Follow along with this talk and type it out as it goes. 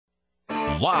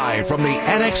Live from the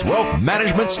Annex Wealth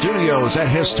Management Studios at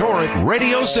historic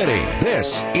Radio City,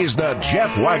 this is the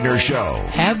Jeff Wagner Show.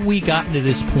 Have we gotten to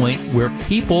this point where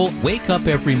people wake up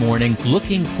every morning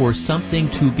looking for something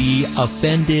to be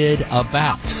offended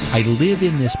about? I live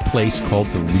in this place called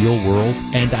the real world,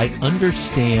 and I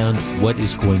understand what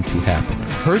is going to happen.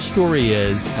 Her story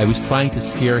is, I was trying to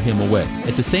scare him away.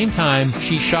 At the same time,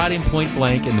 she shot him point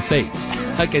blank in the face.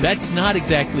 Okay, that's not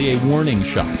exactly a warning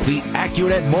shot. The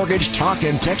AccuNet Mortgage talk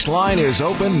and text line is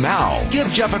open now. Give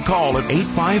Jeff a call at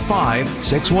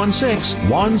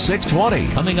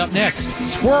 855-616-1620. Coming up next,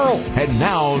 Squirrel. And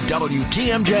now,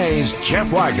 WTMJ's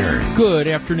Jeff Wagner. Good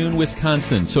afternoon,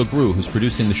 Wisconsin. So Gru, who's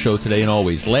producing the show today and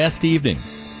always. Last evening,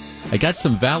 I got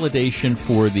some validation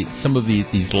for some of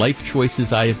these life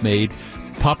choices I have made.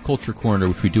 Pop Culture Corner,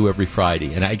 which we do every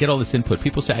Friday, and I get all this input.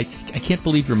 People say, I can't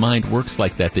believe your mind works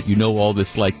like that you know all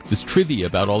this, like, this trivia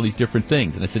about all these different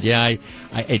things. And I said, yeah,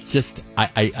 I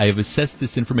have assessed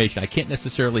this information. I can't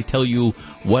necessarily tell you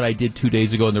what I did 2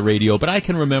 days ago on the radio, but I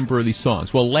can remember these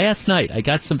songs. Well, last night, I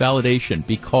got some validation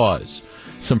because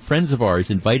some friends of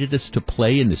ours invited us to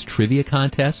play in this trivia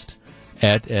contest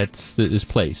at this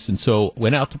place. And so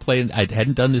went out to play, and I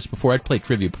hadn't done this before. I'd played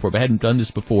trivia before, but I hadn't done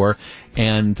this before.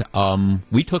 And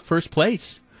we took first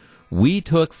place. There you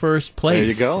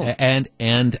go.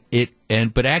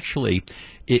 But actually,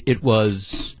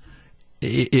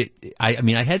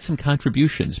 I had some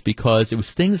contributions because it was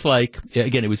things like,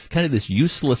 again, it was kind of this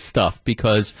useless stuff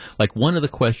because, like, one of the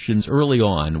questions early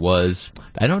on was,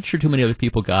 I'm not sure too many other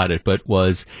people got it, but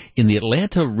was in the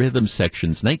Atlanta Rhythm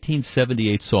Section's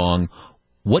 1978 song,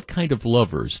 "What Kind of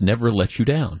Lovers Never Let You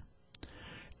Down?"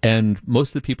 And most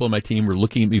of the people on my team were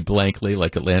looking at me blankly,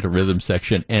 like Atlanta Rhythm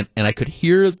Section, and I could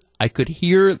hear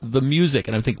the music,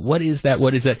 and I'm thinking, what is that?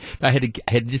 I had to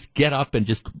just get up and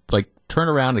just, like, turn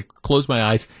around and close my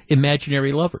eyes.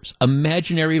 Imaginary Lovers.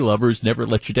 Imaginary Lovers Never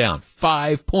Let You Down.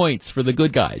 5 points for the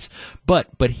good guys. But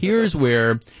here's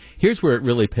where it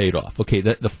really paid off. Okay,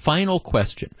 the final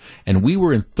question, and we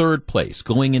were in third place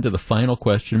going into the final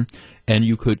question, and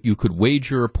you could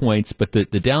wager points, but the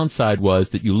downside was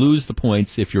that you lose the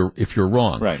points if you're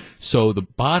wrong. Right. So the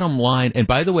bottom line, and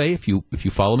by the way, if you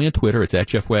follow me on Twitter, it's at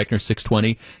Jeff Wagner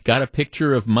 620. Got a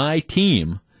picture of my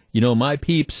team. You know, my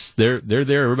peeps, they're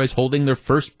there. Everybody's holding their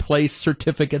first place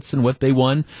certificates and what they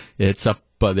won. It's up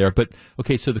there. But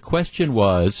okay, so the question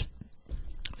was,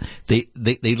 they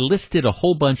listed a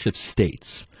whole bunch of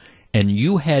states, and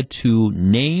you had to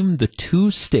name the 2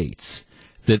 states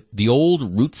that the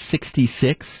old Route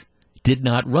 66 did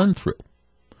not run through.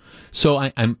 So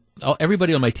I'm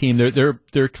everybody on my team,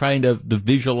 they're trying to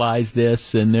visualize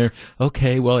this, and they're,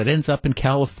 okay, well, it ends up in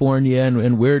California,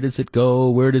 and where does it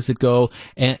go?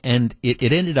 And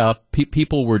it ended up,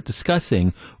 people were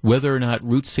discussing whether or not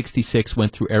Route 66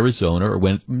 went through Arizona or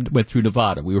went through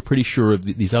Nevada. We were pretty sure of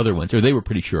these other ones, or they were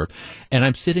pretty sure. And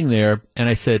I'm sitting there, and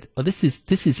I said, oh, this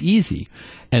is easy.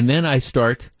 And then I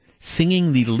start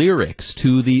singing the lyrics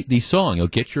to the song.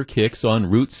 Get your kicks on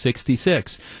Route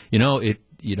 66.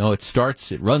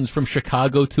 It runs from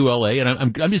Chicago to L.A., and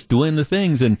I'm just doing the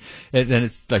things, and then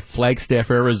it's like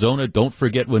Flagstaff, Arizona, don't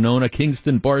forget Winona,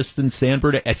 Kingston, Barstow,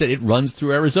 Sanford. I said, it runs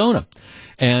through Arizona.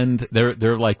 And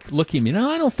they're like looking at me, no,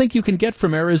 I don't think you can get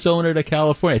from Arizona to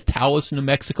California. Taos, New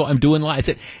Mexico, I'm doing live. I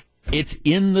said, it's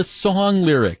in the song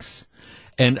lyrics.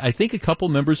 And I think a couple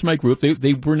members of my group,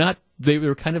 they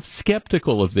were kind of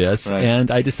skeptical of this, right. And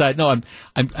I decided, no,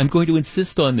 I'm going to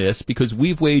insist on this because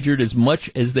we've wagered as much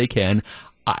as they can.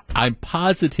 I'm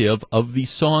positive of the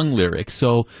song lyrics,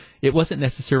 so it wasn't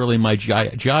necessarily my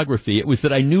geography. It was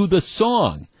that I knew the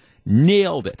song.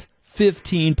 Nailed it.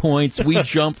 15 points. We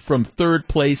jumped from third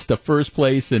place to first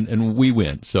place, and we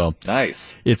win. So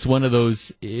nice. It's one of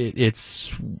those.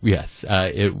 Yes.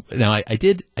 Now I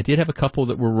did have a couple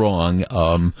that were wrong.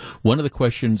 One of the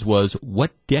questions was,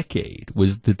 what decade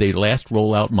did they last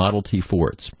roll out Model T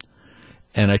Fords?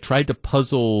 And I tried to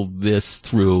puzzle this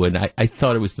through, and I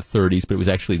thought it was the 30s, but it was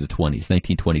actually the 20s,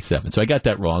 1927. So I got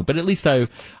that wrong, but at least I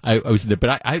was there.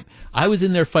 But I was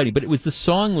in there fighting, but it was the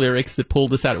song lyrics that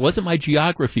pulled us out. It wasn't my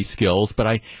geography skills, but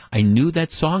I knew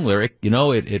that song lyric.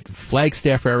 It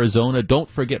Flagstaff, Arizona, don't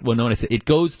forget Winona. I said, it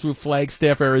goes through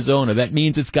Flagstaff, Arizona. That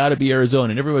means it's got to be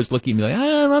Arizona. And everybody's looking at me like,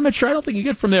 I'm not sure. I don't think you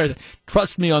get from there. Said,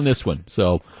 trust me on this one.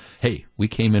 So, hey, we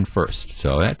came in first.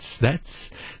 So that's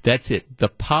it. The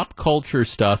pop culture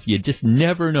stuff, you just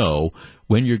never know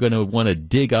when you're going to want to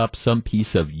dig up some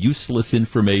piece of useless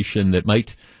information that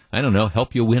might I don't know,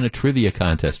 help you win a trivia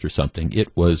contest or something.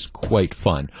 It was quite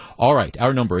fun. All right,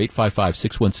 our number,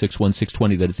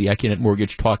 855-616-1620. That is the AccuNet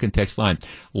Mortgage talk and text line.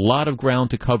 A lot of ground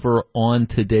to cover on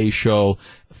today's show.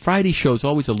 Friday show is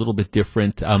always a little bit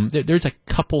different. There's a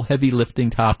couple heavy lifting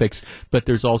topics, but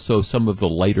there's also some of the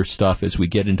lighter stuff as we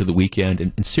get into the weekend.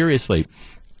 And seriously,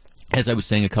 as I was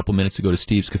saying a couple minutes ago to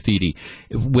Steve Scafidi,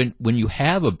 when you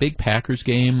have a big Packers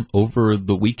game over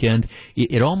the weekend,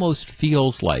 it almost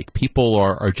feels like people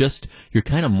are just, you're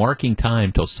kind of marking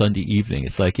time till Sunday evening.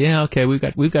 It's like, yeah, okay, we've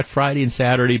got Friday and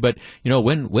Saturday, but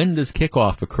when does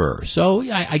kickoff occur? So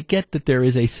I get that there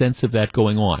is a sense of that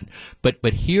going on,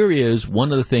 but here is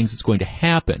one of the things that's going to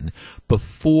happen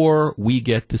before we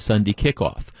get to Sunday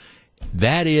kickoff.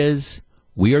 That is,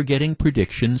 we are getting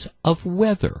predictions of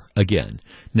weather again.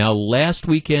 Now, last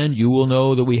weekend, you will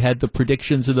know that we had the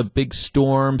predictions of the big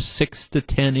storm, 6 to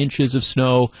 10 inches of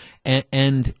snow,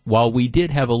 and while we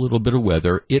did have a little bit of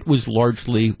weather, it was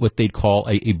largely what they'd call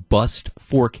a bust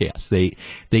forecast. They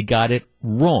got it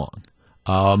wrong.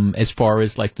 As far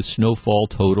as like the snowfall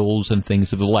totals and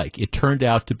things of the like, it turned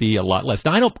out to be a lot less.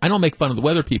 Now, I don't make fun of the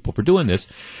weather people for doing this.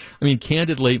 I mean,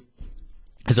 candidly,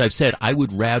 as I've said, I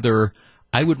would rather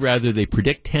they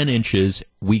predict 10 inches,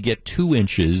 we get 2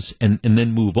 inches, and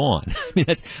then move on. I mean,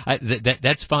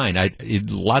 that's fine.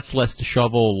 Lots less to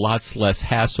shovel, lots less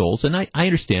hassles, and I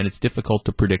understand it's difficult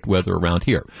to predict weather around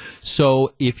here.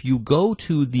 So if you go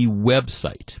to the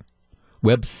websites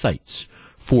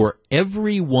for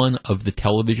every one of the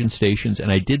television stations,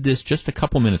 and I did this just a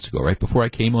couple minutes ago, right before I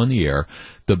came on the air,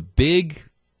 the big,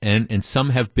 and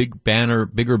some have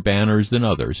bigger banners than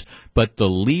others, but the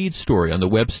lead story on the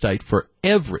website for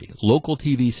every local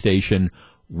TV station,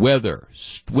 weather,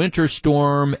 winter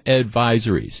storm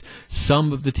advisories.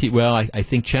 Some of the I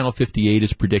think Channel 58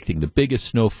 is predicting the biggest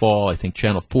snowfall. I think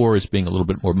Channel 4 is being a little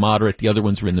bit more moderate. The other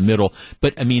ones are in the middle.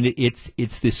 But I mean, it's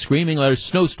this screaming letter: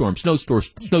 snowstorm.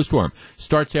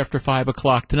 Starts after 5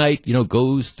 o'clock tonight.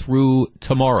 Goes through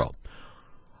tomorrow.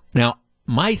 Now,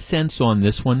 my sense on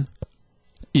this one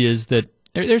is that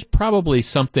there's probably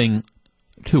something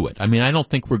to it. I mean, I don't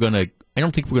think we're going to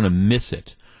miss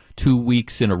it 2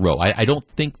 weeks in a row. I don't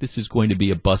think this is going to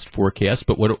be a bust forecast,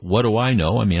 but what do I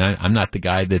know? I mean, I'm not the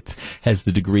guy that has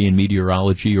the degree in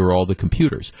meteorology or all the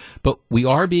computers. But we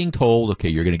are being told, okay,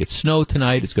 you're going to get snow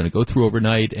tonight. It's going to go through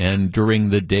overnight, and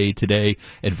during the day today,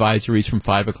 advisories from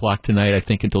 5 o'clock tonight, I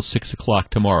think, until 6 o'clock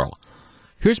tomorrow.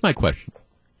 Here's my question.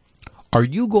 Are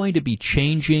you going to be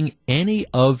changing any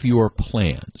of your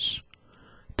plans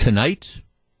tonight,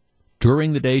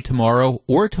 during the day tomorrow,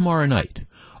 or tomorrow night?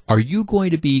 Are you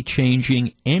going to be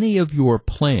changing any of your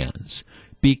plans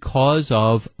because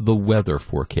of the weather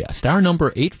forecast? Our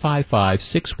number,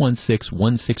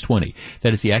 855-616-1620.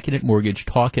 That is the AccuNet Mortgage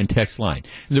talk and text line.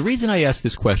 And the reason I ask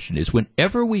this question is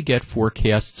whenever we get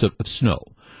forecasts of snow,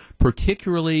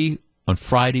 particularly on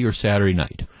Friday or Saturday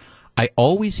night, I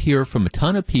always hear from a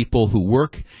ton of people who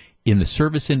work in the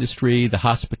service industry, the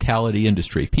hospitality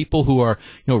industry, people who are,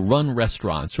 run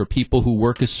restaurants, or people who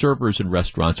work as servers in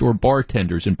restaurants, or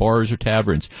bartenders in bars or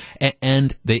taverns,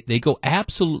 and they go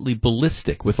absolutely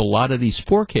ballistic with a lot of these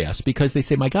forecasts because they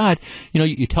say, my God,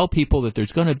 you tell people that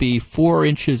there's going to be 4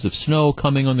 inches of snow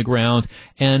coming on the ground,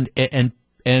 and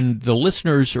the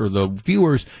listeners or the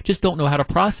viewers just don't know how to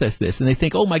process this, and they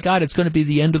think, oh my God, it's going to be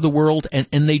the end of the world, and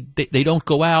they don't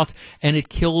go out, and it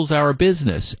kills our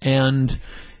business. And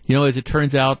as it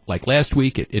turns out, like last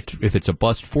week, if it's a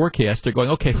bust forecast, they're going,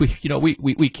 okay,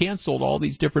 we canceled all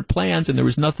these different plans, and there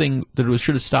was nothing that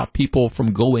should have stopped people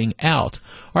from going out.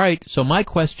 All right, so my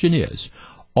question is,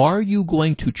 are you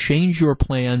going to change your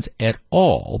plans at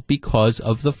all because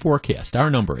of the forecast? Our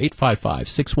number,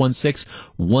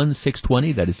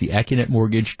 855-616-1620. That is the AccuNet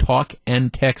Mortgage talk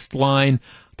and text line.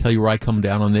 I'll tell you where I come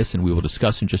down on this, and we will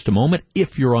discuss in just a moment.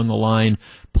 If you're on the line,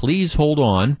 please hold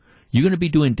on. You're going to be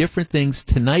doing different things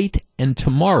tonight and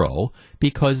tomorrow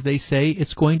because they say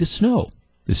it's going to snow.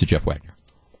 This is Jeff Wagner.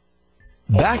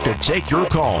 Back to take your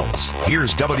calls.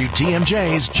 Here's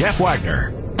WTMJ's Jeff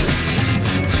Wagner.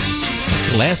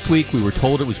 Last week, we were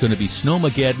told it was going to be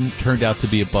Snowmageddon. Turned out to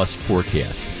be a bust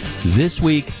forecast. This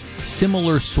week,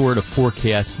 similar sort of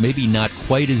forecast, maybe not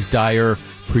quite as dire.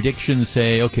 Predictions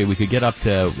say, okay, we could get up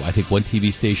to, I think one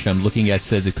TV station I'm looking at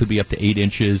says it could be up to 8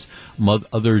 inches.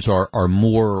 Others are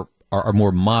more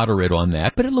moderate on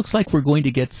that, but it looks like we're going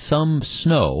to get some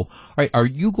snow. All right, are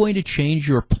you going to change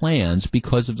your plans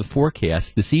because of the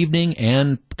forecast this evening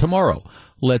and tomorrow?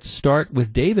 Let's start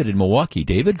with David in Milwaukee.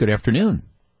 David, good afternoon.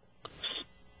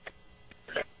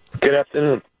 Good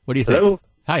afternoon. What do you think? Hello?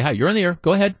 Hi, you're on the air.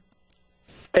 Go ahead.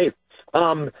 Hey,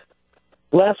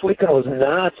 last weekend was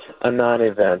not a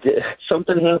non-event.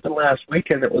 Something happened last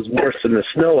weekend that was worse than the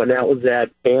snow, and that was that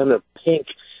band of pink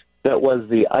that was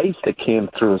the ice that came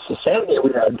through. So Saturday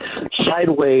we had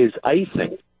sideways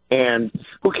icing, and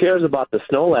who cares about the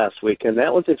snow last weekend?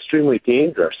 That was extremely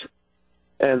dangerous.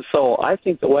 And so I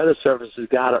think the Weather Service has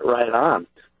got it right on.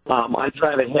 I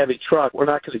drive a heavy truck. We're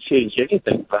not going to change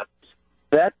anything, but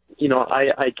that,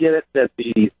 I get it that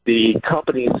the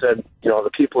companies and, the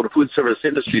people in the food service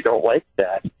industry don't like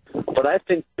that. But I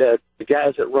think that the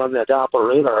guys that run that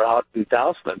operator out in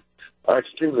Dousman are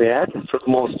extremely accurate for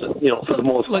the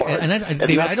most Look, part.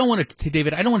 David, I don't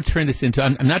want to turn this into.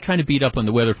 I'm not trying to beat up on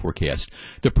the weather forecast.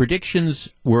 The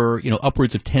predictions were,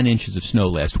 upwards of 10 inches of snow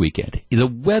last weekend. The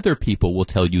weather people will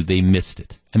tell you they missed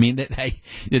it. I mean, and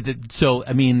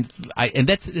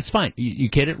it's fine. You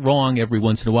get it wrong every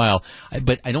once in a while,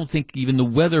 but I don't think even the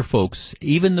weather folks,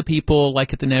 even the people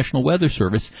like at the National Weather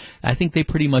Service, I think they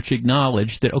pretty much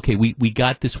acknowledge that, okay, we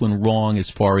got this one wrong as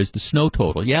far as the snow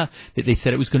total. Yeah, they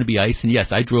said it was going to be ice, and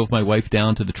yes, I drove my wife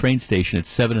down to the train station at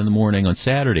 7 in the morning on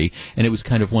Saturday, and it was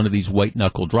kind of one of these white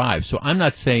knuckle drives. So I'm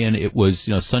not saying it was,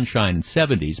 sunshine and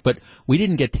 70s, but we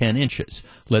didn't get 10 inches.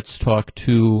 Let's talk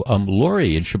to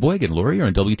Lori in Sheboygan. Lori, you're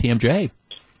on WTMJ.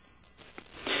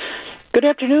 Good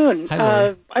afternoon.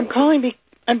 Hi, I'm calling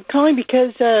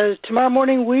because tomorrow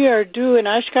morning we are due in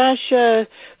Oshkosh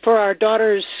for our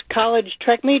daughter's college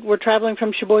track meet. We're traveling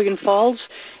from Sheboygan Falls,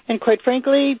 and quite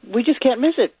frankly, we just can't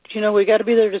miss it. We got to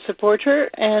be there to support her,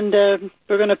 and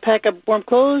we're going to pack up warm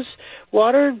clothes,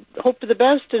 water, hope for the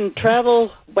best, and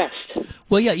travel west.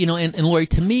 Well, yeah, and Lori,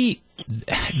 to me,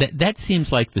 that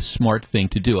seems like the smart thing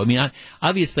to do. I mean,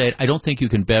 obviously, I don't think you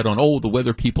can bet on, the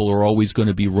weather people are always going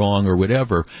to be wrong or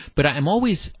whatever. But I'm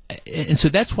always, and so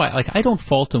that's why, I don't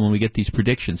fault them when we get these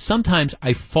predictions. Sometimes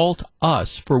I fault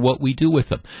us for what we do with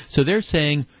them. So they're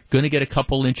saying, going to get a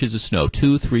couple inches of snow,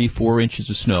 2, 3, 4 inches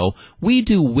of snow. We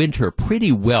do winter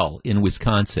pretty well in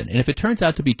Wisconsin. And if it turns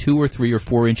out to be 2 or 3 or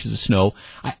 4 inches of snow,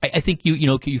 I think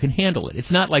you can handle it.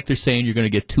 It's not like they're saying you're going to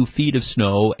get 2 feet of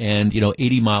snow and,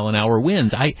 80-mile-an-hour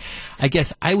winds. I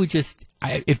guess I would just,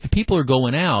 if the people are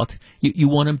going out, you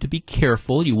want them to be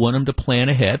careful. You want them to plan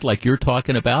ahead like you're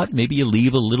talking about. Maybe you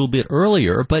leave a little bit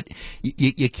earlier, but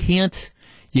you can't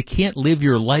live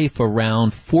your life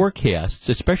around forecasts,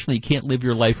 especially you can't live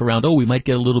your life around, we might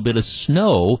get a little bit of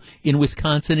snow in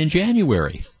Wisconsin in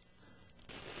January.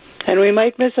 And we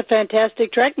might miss a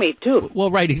fantastic track meet, too. Well,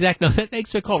 right, exactly. No,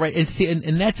 thanks for the call, right. And see,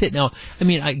 and that's it. Now, I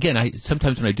mean, again,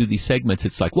 sometimes when I do these segments,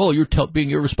 it's like, you're being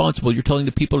irresponsible. You're telling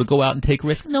the people to go out and take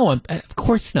risks. No, of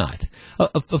course not.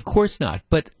 Of course not.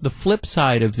 But the flip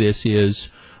side of this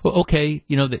is, okay,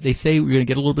 they say we're going to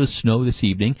get a little bit of snow this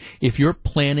evening. If you're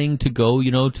planning to go,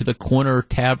 to the corner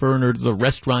tavern or to the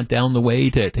restaurant down the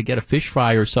way to get a fish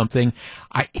fry or something,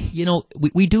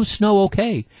 we do snow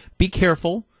okay. Be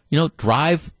careful.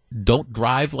 Don't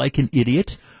drive like an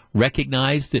idiot.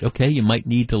 Recognize that, okay, you might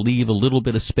need to leave a little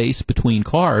bit of space between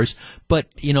cars, but,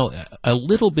 a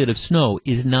little bit of snow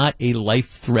is not a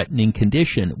life-threatening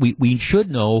condition. We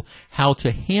should know how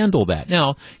to handle that.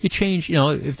 Now, you change,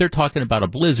 if they're talking about a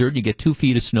blizzard, you get 2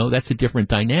 feet of snow, that's a different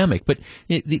dynamic. But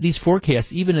these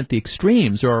forecasts, even at the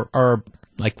extremes, are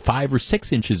like 5 or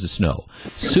 6 inches of snow.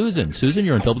 Susan,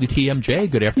 you're on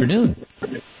WTMJ. Good afternoon.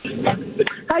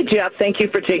 Hi, Jeff. Thank you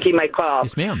for taking my call.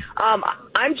 Yes, ma'am.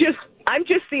 I'm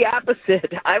just the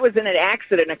opposite. I was in an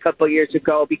accident a couple of years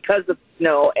ago because of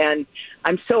snow, and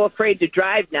I'm so afraid to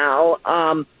drive now.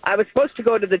 I was supposed to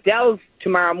go to the Dells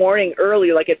tomorrow morning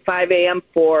early, like at 5 a.m.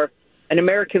 for an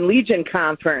American Legion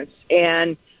conference,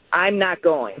 and I'm not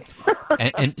going.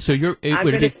 and so would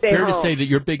it be fair to say that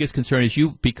your biggest concern is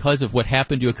because of what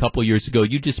happened to you a couple of years ago,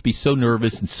 you'd just be so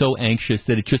nervous and so anxious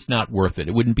that it's just not worth it.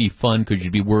 It wouldn't be fun because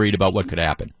you'd be worried about what could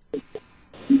happen.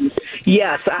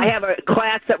 Yes, I have a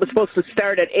class that was supposed to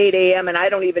start at 8 a.m., and I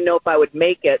don't even know if I would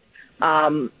make it.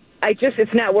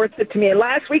 It's not worth it to me. And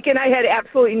last weekend I had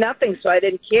absolutely nothing, so I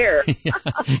didn't care.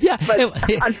 Yeah. But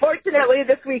unfortunately,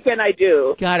 this weekend I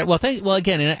do. Got it. Well,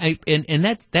 again, and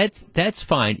that's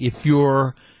fine if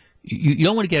you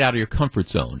don't want to get out of your comfort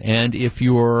zone, and if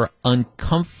you're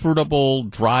uncomfortable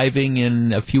driving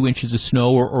in a few inches of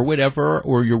snow or whatever,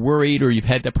 or you're worried or you've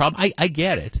had that problem, I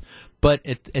get it. But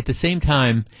at the same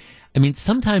time, I mean,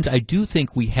 sometimes I do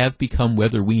think we have become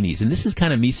weather weenies, and this is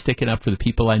kind of me sticking up for the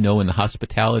people I know in the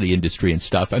hospitality industry and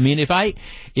stuff. I mean, if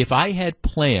I had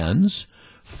plans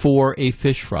for a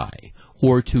fish fry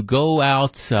or to go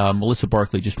out. Melissa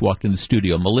Barkley just walked in the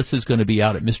studio. Melissa's going to be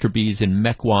out at Mr. B's in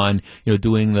Mequon,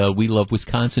 doing the We Love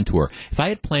Wisconsin tour. If I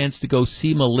had plans to go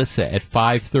see Melissa at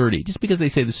 5:30, just because they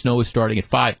say the snow is starting at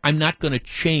 5, I'm not going to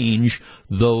change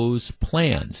those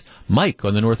plans. Mike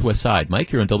on the Northwest Side.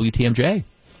 Mike, you're on WTMJ.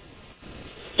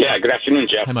 Yeah, good afternoon,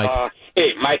 Jeff. Hi, Mike.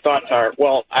 Hey, my thoughts are,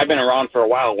 well, I've been around for a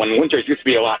while when winters used to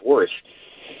be a lot worse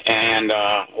and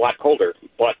a lot colder.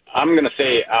 But I'm going to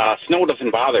say snow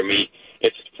doesn't bother me.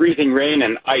 It's freezing rain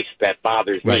and ice that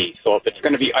bothers me. So if it's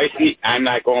going to be icy, I'm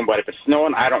not going. But if it's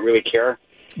snowing, I don't really care.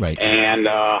 Right. And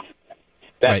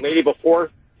that lady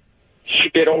before, she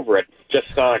get over it.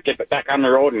 Just get back on the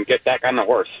road and get back on the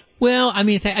horse. Well, I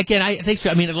mean, thanks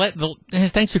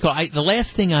for calling. The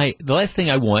last thing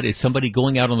I want is somebody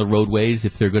going out on the roadways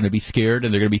if they're going to be scared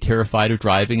and they're going to be terrified of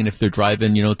driving, and if they're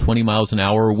driving, 20 miles an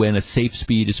hour when a safe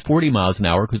speed is 40 miles an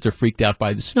hour because they're freaked out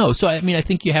by the snow. So, I mean, I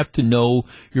think you have to know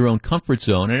your own comfort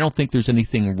zone. I don't think there's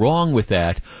anything wrong with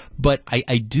that, but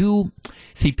I do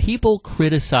see people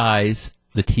criticize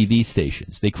the TV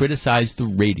stations. They criticize the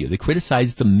radio. They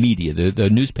criticize the media, the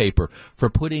newspaper, for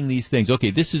putting these things.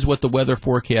 Okay, this is what the weather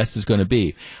forecast is going to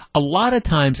be. A lot of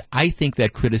times, I think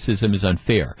that criticism is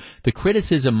unfair. The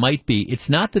criticism might be, it's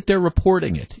not that they're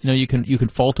reporting it. You can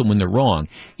fault them when they're wrong.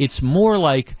 It's more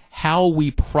like how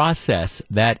we process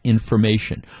that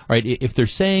information. All right, if they're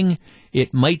saying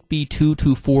it might be 2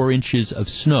 to 4 inches of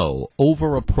snow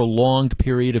over a prolonged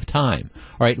period of time.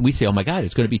 All right, and we say, oh, my God,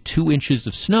 it's going to be 2 inches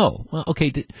of snow. Well,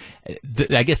 okay,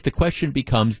 I guess the question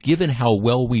becomes, given how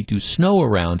well we do snow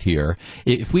around here,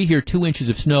 if we hear 2 inches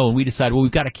of snow and we decide, well,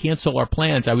 we've got to cancel our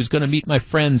plans. I was going to meet my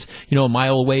friends, a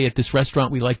mile away at this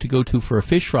restaurant we like to go to for a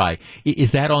fish fry.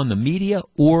 Is that on the media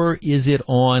or is it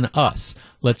on us?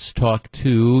 Let's talk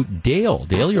to Dale.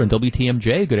 Dale, you're on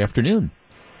WTMJ. Good afternoon.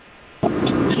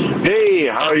 Hey,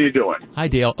 how are you doing? Hi,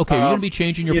 Dale. Okay, are you going to be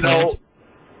changing your plans?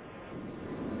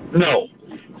 No.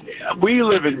 We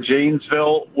live in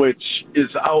Janesville, which is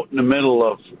out in the middle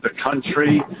of the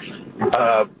country.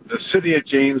 The city of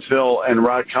Janesville and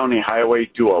Rock County Highway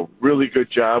do a really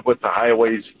good job with the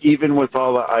highways, even with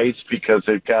all the ice, because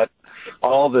they've got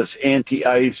all this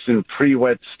anti-ice and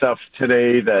pre-wet stuff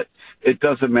today that it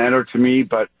doesn't matter to me,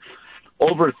 but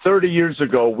over 30 years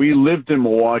ago, we lived in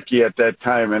Milwaukee at that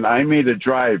time, and I made a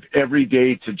drive every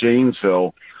day to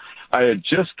Janesville. I had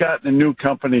just gotten a new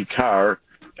company car,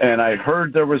 and I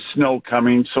heard there was snow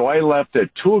coming, so I left at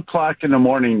 2 o'clock in the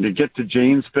morning to get to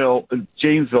Janesville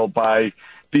by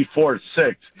before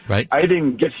 6. Right. I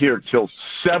didn't get here till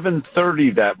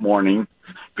 7:30 that morning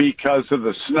because of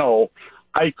the snow.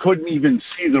 I couldn't even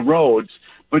see the roads.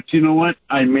 But you know what?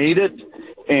 I made it,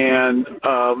 and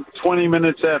 20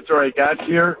 minutes after I got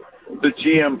here, the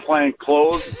GM plant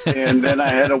closed, and then I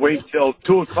had to wait till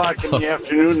 2 o'clock in the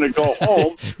afternoon to go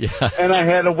home, and I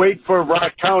had to wait for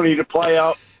Rock County to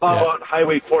plow out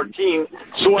Highway 14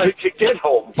 so I could get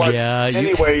home. But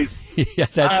anyways,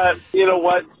 you know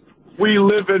what? We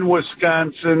live in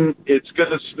Wisconsin. It's going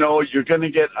to snow. You're going to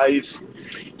get ice.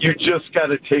 You just got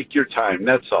to take your time.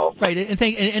 That's all. Right,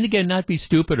 and again, not be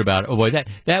stupid about it. Oh boy,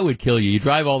 that would kill you. You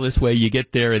drive all this way, you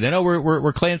get there, and then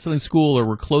we're canceling school or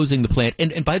we're closing the plant.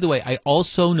 And by the way, I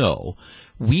also know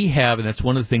we have, and that's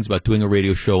one of the things about doing a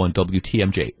radio show on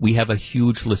WTMJ, we have a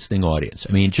huge listening audience.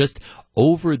 I mean, just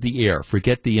over the air,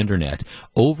 forget the internet,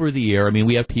 over the air. I mean,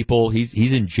 we have people,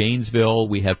 he's in Janesville.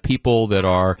 We have people that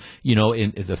are,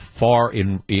 in the far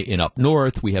in up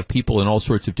north. We have people in all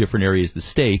sorts of different areas of the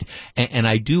state. And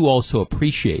I do also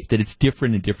appreciate that it's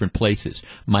different in different places.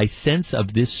 My sense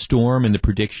of this storm and the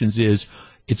predictions is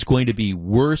it's going to be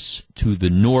worse to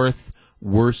the north,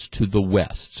 worse to the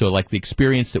west. So like the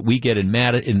experience that we get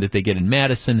that they get in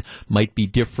Madison might be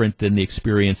different than the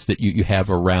experience that you have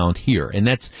around here. And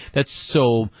that's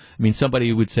so, I mean,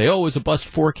 somebody would say, oh, it was a bust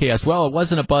forecast. Well, it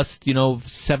wasn't a bust,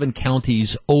 7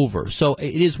 counties over. So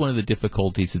it is one of the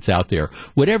difficulties that's out there.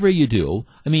 Whatever you do,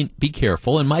 I mean, be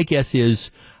careful. And my guess is,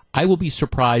 I will be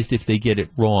surprised if they get it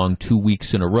wrong 2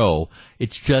 weeks in a row.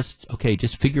 It's just, okay,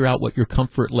 just figure out what your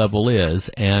comfort level is.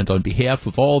 And on behalf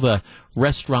of all the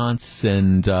restaurants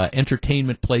and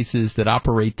entertainment places that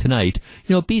operate tonight,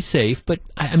 be safe. But,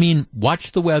 I mean,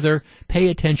 watch the weather, pay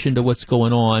attention to what's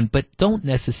going on, but don't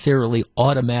necessarily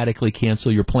automatically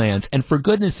cancel your plans. And for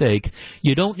goodness sake,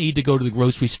 you don't need to go to the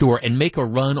grocery store and make a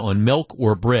run on milk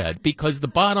or bread, because the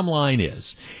bottom line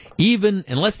is, even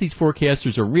unless these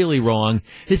forecasters are really wrong,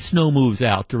 this snow moves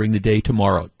out during the day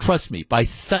tomorrow. Trust me, by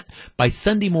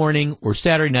Sunday morning or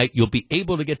Saturday night, you'll be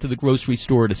able to get to the grocery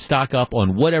store to stock up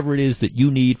on whatever it is that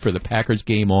you need for the Packers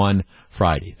game on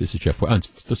Friday. This is on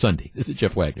Sunday. This is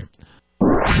Jeff Wagner.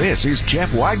 This is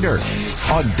Jeff Wagner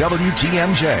on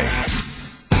WTMJ.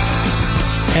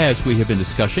 As we have been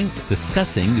discussing,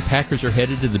 the Packers are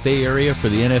headed to the Bay Area for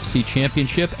the NFC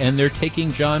Championship, and they're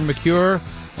taking John McCure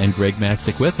and Greg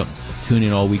Matzik with them. Tune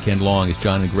in all weekend long as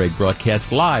John and Greg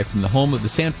broadcast live from the home of the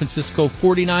San Francisco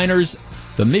 49ers.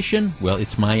 The mission, well,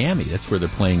 it's Miami. That's where they're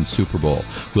playing Super Bowl.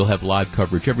 We'll have live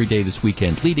coverage every day this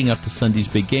weekend leading up to Sunday's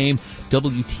big game.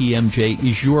 WTMJ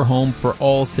is your home for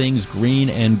all things green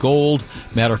and gold.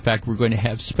 Matter of fact, we're going to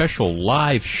have special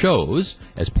live shows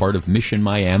as part of Mission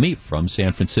Miami from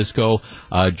San Francisco.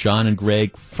 John and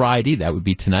Greg Friday, that would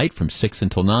be tonight from 6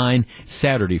 until 9,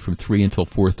 Saturday from 3 until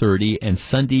 4:30, and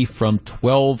Sunday from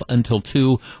 12 until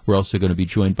 2. We're also going to be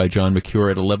joined by John McCure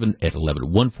at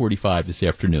 1:45 this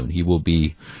afternoon. He will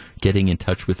be getting in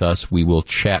touch with us. We will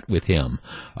chat with him.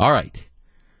 All right.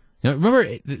 Now,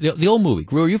 remember the old movie?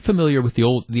 Gru, are you familiar with the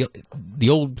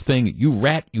old thing? You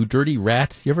rat, you dirty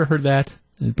rat. You ever heard that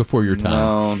before your time?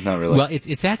 No, not really. Well,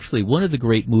 it's actually one of the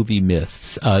great movie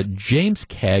myths. James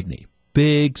Cagney,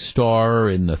 big star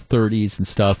in the 30s and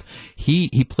stuff.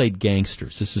 He played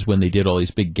gangsters. This is when they did all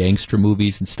these big gangster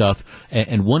movies and stuff.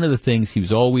 And one of the things he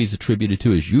was always attributed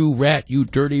to is, you rat, you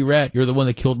dirty rat, you're the one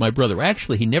that killed my brother.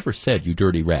 Actually, he never said, you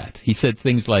dirty rat. He said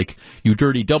things like, you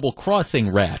dirty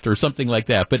double-crossing rat, or something like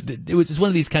that. But it was one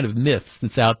of these kind of myths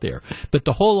that's out there. But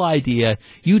the whole idea,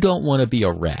 you don't want to be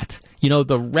a rat. You know,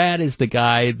 the rat is the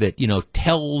guy that,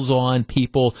 tells on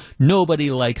people.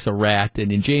 Nobody likes a rat.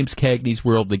 And in James Cagney's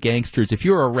world, the gangsters, if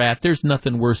you're a rat, there's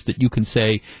nothing worse that you can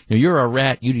say, you're a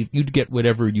rat, you'd get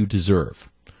whatever you deserve.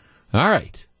 All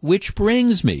right. Which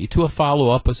brings me to a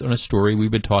follow-up on a story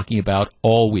we've been talking about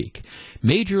all week.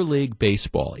 Major League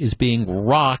Baseball is being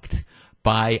rocked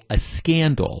by a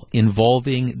scandal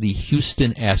involving the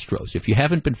Houston Astros. If you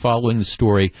haven't been following the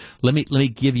story, let me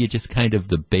give you just kind of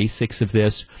the basics of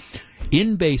this.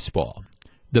 In baseball,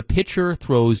 the pitcher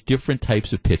throws different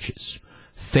types of pitches: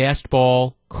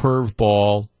 fastball,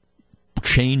 curveball,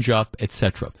 changeup,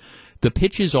 etc. The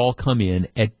pitches all come in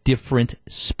at different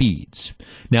speeds.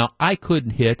 Now, I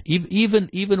couldn't hit, even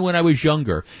when I was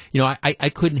younger, I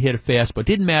couldn't hit a fastball. It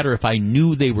didn't matter if I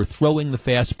knew they were throwing the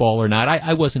fastball or not.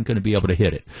 I wasn't going to be able to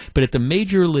hit it. But at the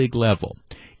major league level,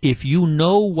 if you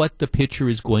know what the pitcher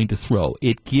is going to throw,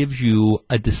 it gives you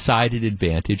a decided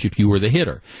advantage if you were the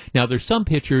hitter. Now, there's some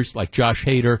pitchers, like Josh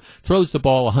Hader, throws the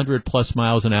ball 100-plus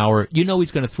miles an hour. You know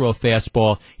he's going to throw a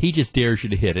fastball. He just dares you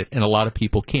to hit it, and a lot of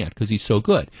people can't because he's so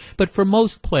good. But for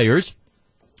most players,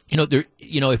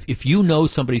 if you know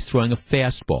somebody's throwing a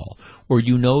fastball, or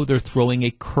they're throwing a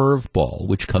curveball,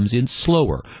 which comes in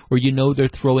slower, or they're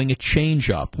throwing a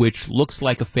changeup, which looks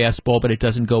like a fastball, but it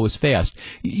doesn't go as fast,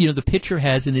 the pitcher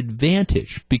has an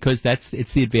advantage because it's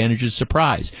the advantage of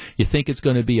surprise. You think it's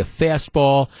going to be a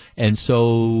fastball, and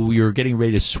so you're getting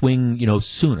ready to swing,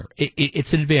 sooner.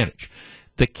 It's an advantage.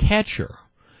 The catcher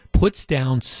puts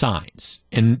down signs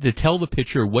and to tell the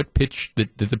pitcher what pitch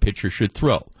that the pitcher should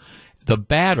throw. The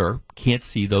batter can't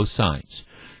see those signs.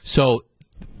 So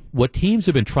what teams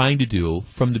have been trying to do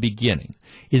from the beginning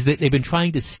is that they've been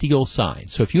trying to steal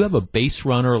signs. So if you have a base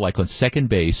runner like on second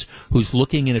base who's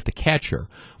looking in at the catcher,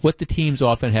 what the teams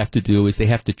often have to do is they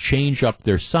have to change up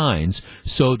their signs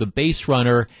so the base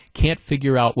runner can't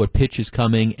figure out what pitch is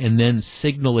coming and then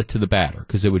signal it to the batter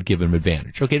because it would give him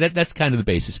advantage. Okay, that's kind of the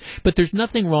basis. But there's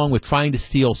nothing wrong with trying to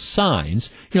steal signs,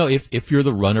 if you're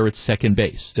the runner at second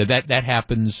base. That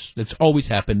happens, that's always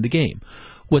happened in the game.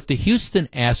 What the Houston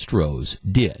Astros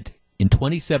did in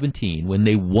 2017 when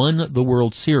they won the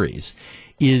World Series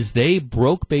is they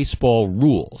broke baseball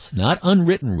rules, not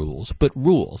unwritten rules, but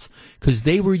rules, because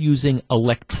they were using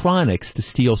electronics to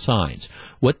steal signs.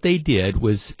 What they did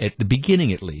was, at the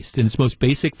beginning at least, in its most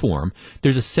basic form,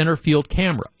 there's a center field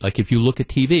camera, like if you look at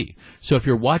TV. So if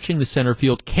you're watching the center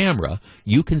field camera,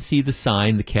 you can see the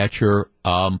sign the catcher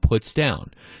puts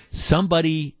down.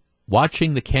 Somebody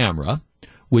watching the camera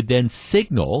would then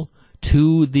signal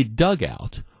to the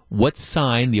dugout what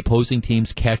sign the opposing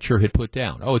team's catcher had put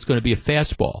down. Oh, it's going to be a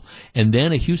fastball. And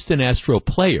then a Houston Astro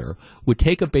player would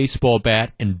take a baseball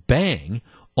bat and bang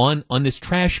on this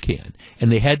trash can. And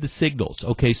they had the signals.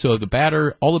 Okay, so all the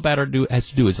batter has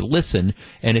to do is listen,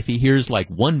 and if he hears like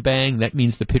one bang, that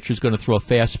means the pitcher's going to throw a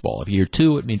fastball. If you hear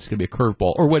two, it means it's going to be a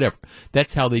curveball, or whatever.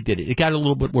 That's how they did it. It got a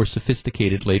little bit more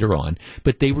sophisticated later on,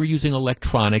 but they were using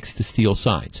electronics to steal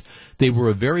signs. They were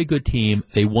a very good team.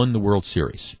 They won the World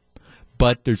Series.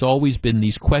 But there's always been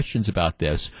these questions about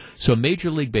this. So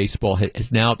Major League Baseball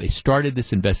has now, they started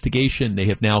this investigation. They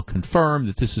have now confirmed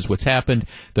that this is what's happened.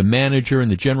 The manager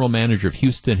and the general manager of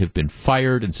Houston have been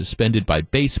fired and suspended by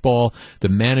baseball. The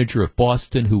manager of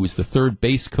Boston, who was the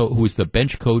who was the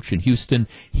bench coach in Houston,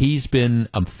 he's been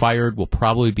fired, will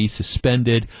probably be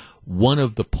suspended. one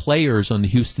of the players on the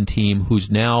Houston team who's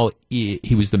now,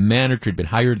 he was the manager, had been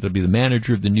hired to be the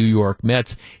manager of the New York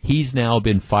Mets. He's now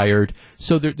been fired.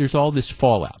 So there's all this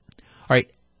fallout. All right,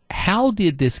 how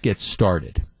did this get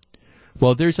started?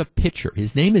 Well, there's a pitcher.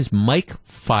 His name is Mike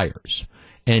Fiers.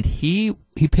 And he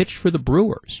pitched for the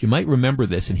Brewers. You might remember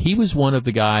this. And he was one of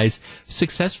the guys,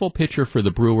 successful pitcher for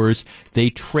the Brewers. They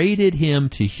traded him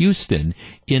to Houston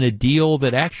in a deal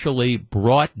that actually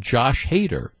brought Josh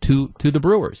Hader to the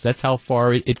Brewers. That's how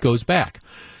far it goes back.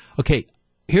 Okay,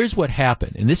 here's what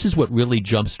happened. And this is what really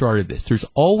jump-started this. There's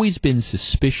always been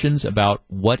suspicions about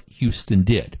what Houston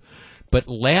did. But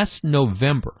last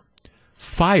November,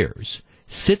 Fiers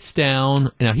sits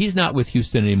down. Now, he's not with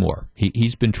Houston anymore.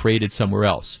 He's been traded somewhere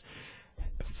else.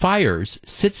 Fiers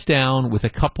sits down with a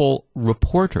couple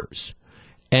reporters,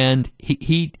 and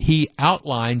he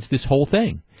outlines this whole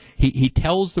thing. He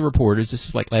tells the reporters, this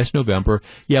is like last November,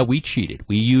 yeah, we cheated.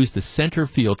 We used the center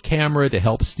field camera to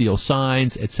help steal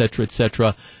signs, et cetera, et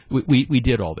cetera. We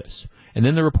did all this. And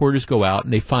then the reporters go out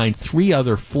and they find 3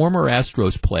 other former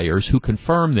Astros players who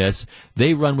confirm this.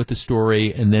 They run with the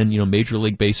story, and then, Major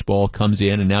League Baseball comes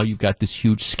in, and now you've got this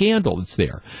huge scandal that's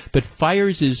there. But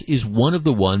Fiers is one of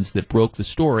the ones that broke the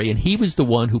story, and he was the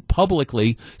one who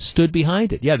publicly stood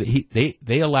behind it. Yeah,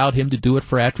 they allowed him to do it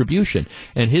for attribution.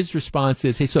 And his response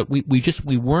is, hey, so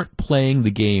we weren't playing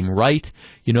the game right.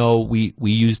 We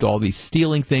used all these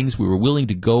stealing things. We were willing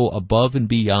to go above and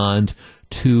beyond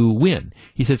to win.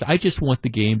 He says, I just want the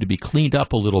game to be cleaned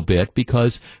up a little bit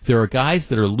because there are guys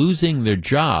that are losing their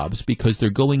jobs because they're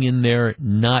going in there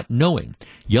not knowing.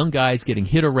 Young guys getting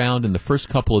hit around in the first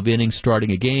couple of innings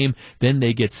starting a game, then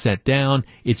they get sent down.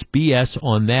 It's BS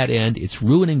on that end. It's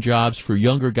ruining jobs for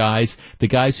younger guys. The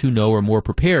guys who know are more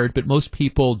prepared, but most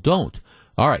people don't.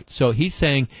 All right, so he's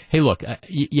saying, hey, look,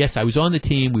 yes, I was on the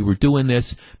team, we were doing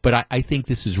this, but I think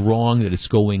this is wrong that it's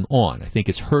going on. I think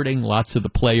it's hurting lots of the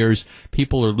players.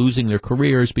 People are losing their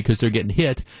careers because they're getting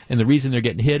hit, and the reason they're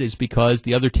getting hit is because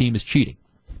the other team is cheating.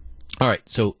 All right,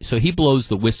 so he blows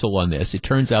the whistle on this. It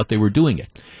turns out they were doing it.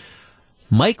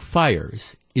 Mike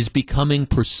Fiers is becoming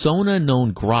persona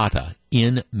non grata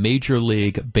in Major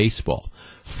League Baseball.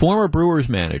 Former Brewers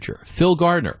manager Phil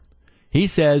Gardner, he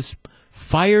says,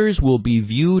 Fiers will be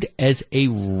viewed as a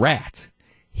rat.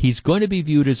 He's going to be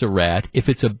viewed as a rat. If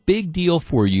it's a big deal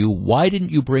for you, why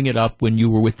didn't you bring it up when you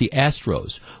were with the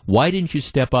Astros? Why didn't you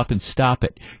step up and stop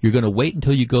it? You're going to wait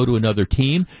until you go to another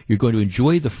team. You're going to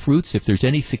enjoy the fruits. If there's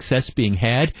any success being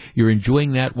had, you're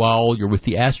enjoying that while you're with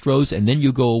the Astros, and then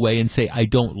you go away and say, I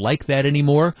don't like that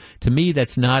anymore. To me,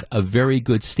 that's not a very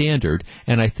good standard,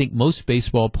 and I think most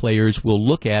baseball players will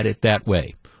look at it that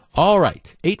way. All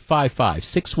right,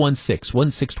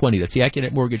 855-616-1620. That's the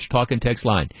Accunet Mortgage talk and text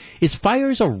line. Is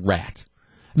Fiers a rat?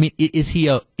 I mean, is he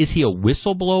a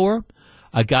whistleblower?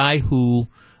 A guy who,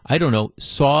 I don't know,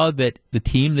 saw that the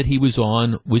team that he was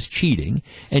on was cheating,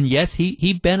 and yes,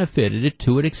 he benefited it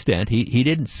to an extent. He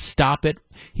didn't stop it.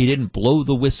 He didn't blow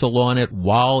the whistle on it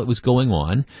while it was going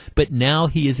on, but now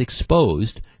he has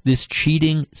exposed this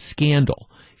cheating scandal.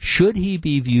 Should he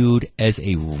be viewed as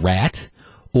a rat,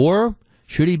 or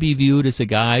should he be viewed as a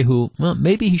guy who, well,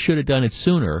 maybe he should have done it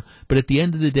sooner, but at the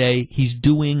end of the day, he's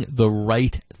doing the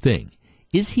right thing?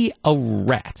 Is he a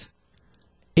rat?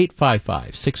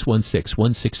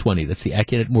 855-616-1620. That's the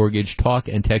Accunet Mortgage talk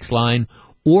and text line.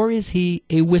 Or is he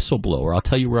a whistleblower? I'll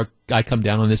tell you where I come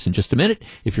down on this in just a minute.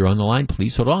 If you're on the line,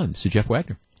 please hold on. This is Jeff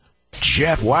Wagner.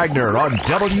 Jeff Wagner on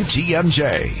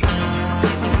WTMJ.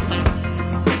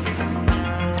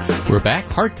 We're back.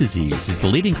 Heart disease is the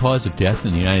leading cause of death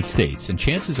in the United States, and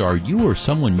chances are you or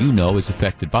someone you know is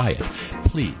affected by it.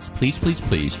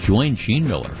 Please join Gene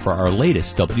Miller for our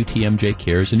latest WTMJ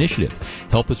Cares initiative.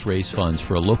 Help us raise funds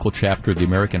for a local chapter of the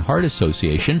American Heart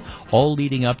Association, all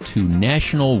leading up to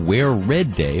National Wear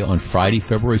Red Day on Friday,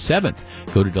 February 7th.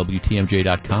 Go to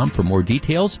WTMJ.com for more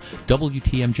details.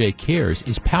 WTMJ Cares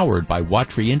is powered by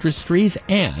Watry Industries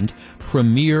and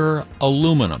Premier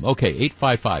Aluminum. Okay,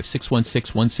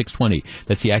 855-616-1620.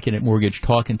 That's the Accunet Mortgage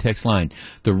talk and text line.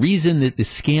 The reason that this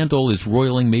scandal is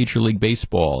roiling Major League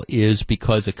Baseball is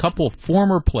because a couple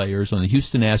former players on the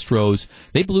Houston Astros,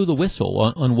 they blew the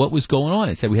whistle on what was going on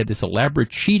and said we had this elaborate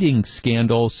cheating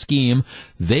scandal scheme.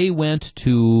 They went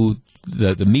to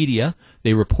the media.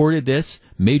 They reported this.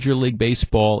 Major League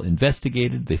Baseball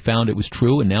investigated. They found it was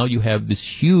true, and now you have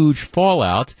this huge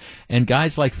fallout. And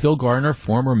guys like Phil Garner,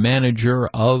 former manager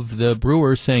of the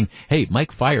Brewers, saying, hey,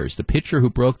 Mike Fiers, the pitcher who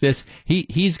broke this,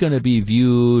 he's going to be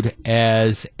viewed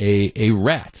as a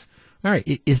rat. All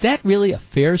right, is that really a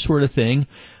fair sort of thing?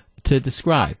 to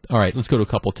describe. All right, let's go to a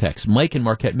couple texts. Mike in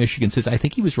Marquette, Michigan says, I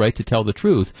think he was right to tell the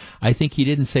truth. I think he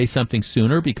didn't say something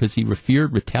sooner because he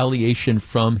feared retaliation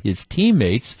from his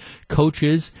teammates,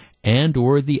 coaches, and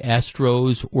or the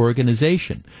Astros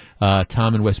organization.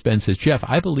 Tom in West Bend says, Jeff,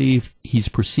 I believe he's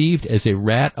perceived as a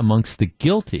rat amongst the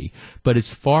guilty, but as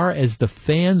far as the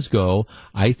fans go,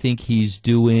 I think he's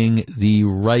doing the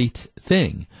right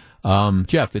thing.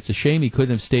 Jeff, it's a shame he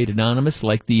couldn't have stayed anonymous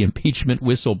like the impeachment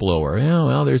whistleblower. Yeah,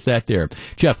 well, there's that there.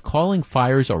 Jeff, calling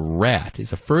Fires a rat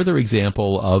is a further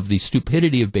example of the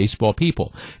stupidity of baseball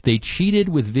people. They cheated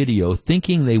with video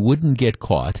thinking they wouldn't get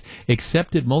caught,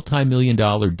 accepted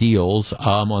multi-million-dollar deals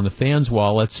on the fans'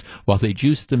 wallets while they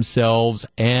juiced themselves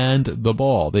and the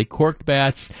ball. They corked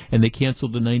bats and they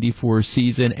canceled the 94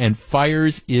 season, and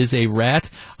Fires is a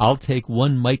rat. I'll take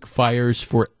one Mike Fires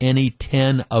for any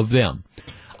 10 of them.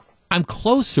 I'm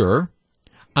closer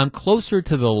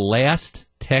to the last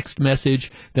text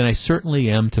message than I certainly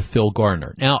am to Phil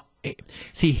Garner. Now,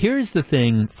 see, here's the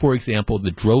thing, for example,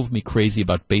 that drove me crazy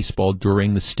about baseball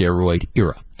during the steroid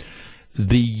era.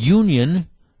 The union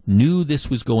knew this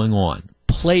was going on.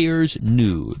 Players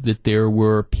knew that there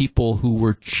were people who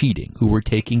were cheating, who were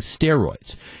taking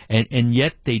steroids, and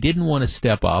yet they didn't want to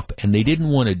step up and they didn't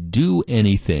want to do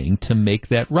anything to make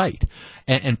that right.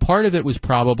 And part of it was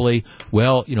probably,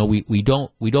 well, you know, we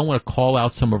don't want to call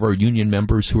out some of our union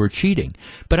members who are cheating.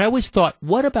 But I always thought,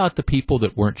 what about the people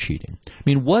that weren't cheating? I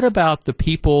mean, what about the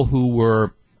people who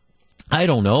were, I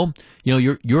don't know, you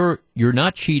know, you're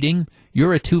not cheating,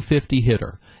 you're a 250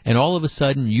 hitter. And all of a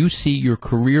sudden, you see your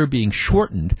career being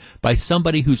shortened by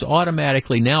somebody who's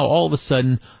automatically now, all of a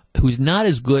sudden, who's not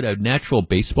as good a natural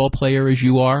baseball player as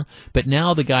you are, but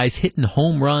now the guy's hitting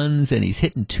home runs and he's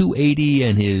hitting 280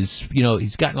 and he's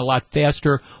gotten a lot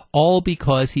faster, all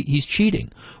because he's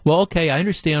cheating. Well, okay, I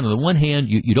understand. On the one hand,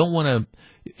 you don't want to,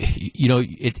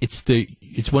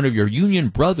 it's one of your union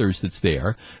brothers that's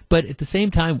there, but at the same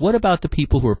time, what about the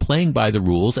people who are playing by the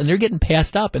rules and they're getting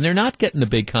passed up and they're not getting the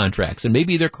big contracts and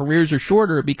maybe their careers are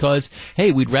shorter because,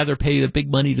 hey, we'd rather pay the big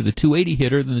money to the 280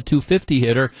 hitter than the 250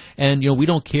 hitter, and we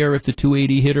don't care if the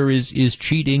 280 hitter is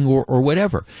cheating or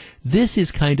whatever. This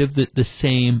is kind of the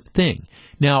same thing.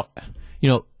 Now,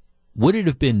 would it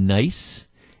have been nice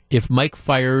if Mike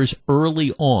Fires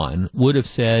early on would have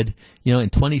said, in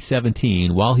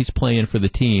 2017, while he's playing for the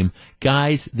team,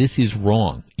 guys, this is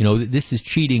wrong. This is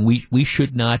cheating. We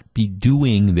should not be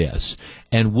doing this.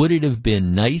 And would it have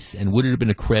been nice and would it have been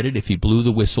a credit if he blew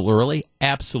the whistle early?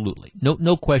 Absolutely.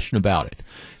 No question about it.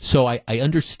 So I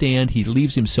understand he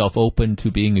leaves himself open to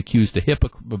being accused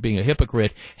of being a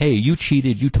hypocrite. Hey, you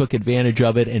cheated, you took advantage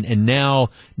of it, and now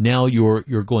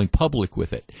you're going public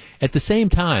with it. At the same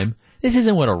time, this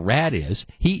isn't what a rat is.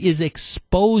 He is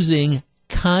exposing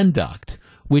conduct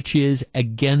which is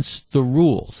against the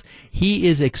rules. He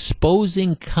is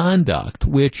exposing conduct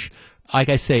which, like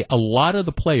I say, a lot of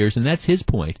the players, and that's his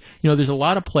point, there's a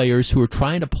lot of players who are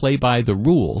trying to play by the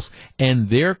rules, and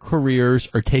their careers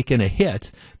are taking a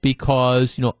hit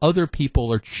because, other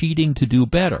people are cheating to do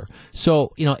better.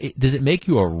 So, does it make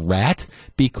you a rat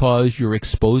because you're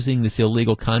exposing this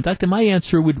illegal conduct? And my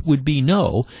answer would be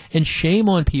no. And shame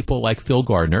on people like Phil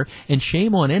Gardner, and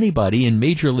shame on anybody in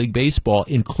Major League Baseball,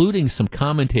 including some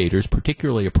commentators,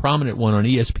 particularly a prominent one on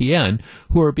ESPN,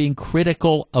 who are being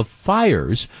critical of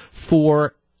Fires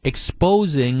for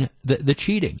exposing the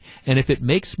cheating. And if it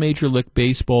makes Major League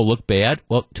Baseball look bad,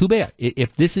 well, too bad.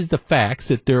 If this is the facts,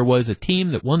 that there was a team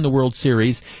that won the World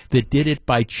Series that did it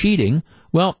by cheating,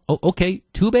 well, okay,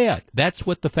 too bad. That's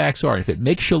what the facts are. If it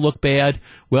makes you look bad,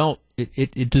 well,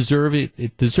 it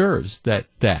deserves that.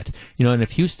 And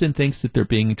if Houston thinks that they're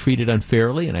being treated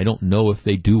unfairly, and I don't know if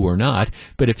they do or not,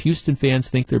 but if Houston fans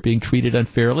think they're being treated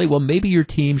unfairly, well, maybe your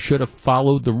team should have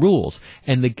followed the rules.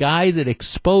 And the guy that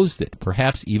exposed it,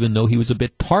 perhaps even though he was a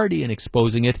bit tardy in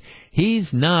exposing it,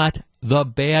 he's not the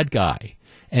bad guy.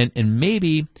 And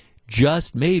maybe,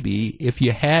 just maybe, if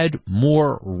you had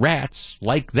more rats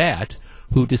like that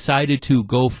who decided to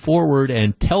go forward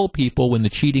and tell people when the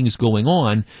cheating is going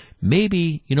on,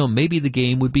 maybe the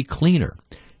game would be cleaner.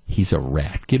 He's a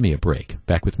rat. Give me a break.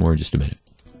 Back with more in just a minute.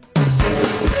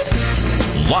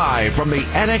 Live from the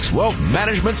Annex Wealth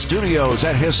Management Studios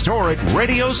at historic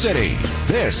Radio City,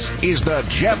 this is the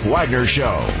Jeff Wagner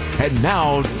Show. And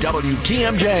now,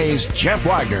 WTMJ's Jeff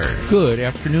Wagner. Good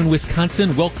afternoon,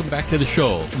 Wisconsin. Welcome back to the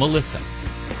show. Melissa,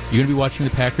 you going to be watching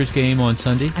the Packers game on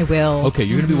Sunday? I will. Okay,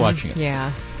 you're going to be watching it.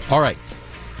 Yeah. All right.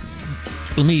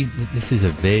 This is a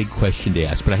vague question to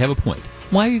ask, but I have a point.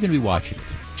 Why are you going to be watching it?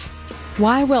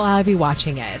 Why will I be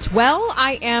watching it? Well,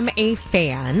 I am a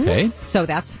fan. Okay. So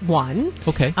that's one.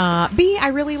 Okay. B, I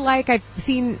really I've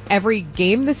seen every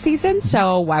game this season,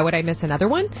 so why would I miss another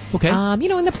one? Okay.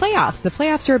 In the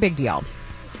playoffs are a big deal.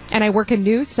 And I work in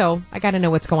news, so I got to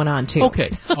know what's going on, too. Okay.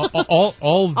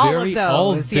 all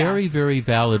very, very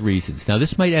valid reasons. Now,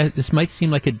 this might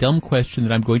seem like a dumb question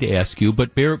that I'm going to ask you,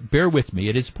 but bear with me.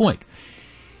 It is a point.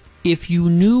 If you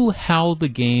knew how the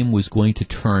game was going to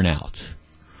turn out,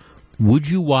 would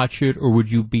you watch it, or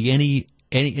would you be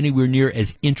anywhere near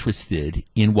as interested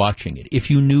in watching it if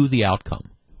you knew the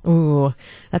outcome? Ooh,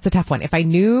 that's a tough one. If I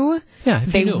knew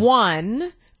they knew.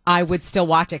 won, I would still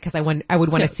watch it because I would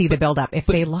want to see the build-up. If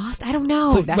they lost, I don't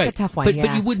know. That's a tough one.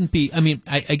 But you wouldn't be. I mean,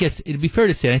 I guess it'd be fair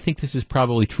to say, and I think this is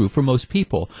probably true for most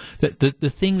people, that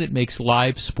the thing that makes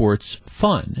live sports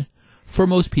fun for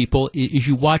most people is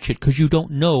you watch it because you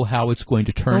don't know how it's going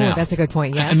to turn out. That's a good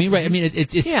point. Yes. I mean, right. I mean,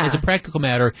 it's as a practical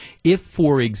matter. If,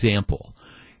 for example,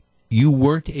 you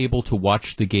weren't able to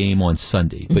watch the game on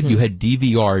Sunday, but you had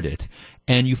DVR'd it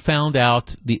and you found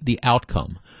out the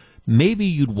outcome, maybe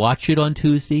you'd watch it on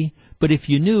Tuesday. But if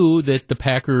you knew that the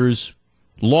Packers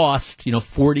lost,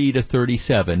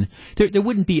 40-37, there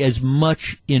wouldn't be as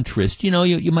much interest.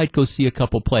 You might go see a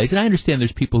couple plays, and I understand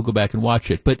there's people who go back and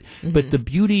watch it, but the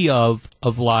beauty of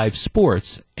live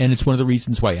sports, and it's one of the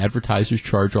reasons why advertisers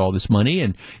charge all this money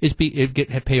and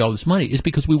pay all this money, is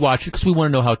because we watch it because we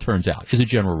want to know how it turns out. As a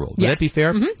general rule, would that be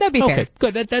fair? Mm-hmm. That'd be fair. Okay,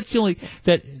 good. That's the only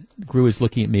that. Gru is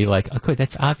looking at me like, okay,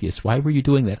 that's obvious. Why were you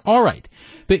doing that? All right,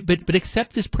 but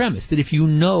accept this premise that if you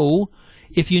know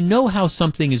how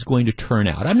something is going to turn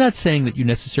out, I'm not saying that you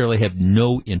necessarily have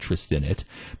no interest in it,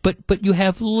 but you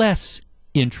have less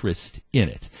interest in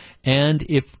it. And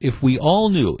if we all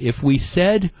knew, if we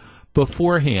said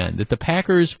beforehand that the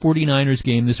Packers-49ers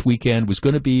game this weekend was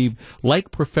going to be like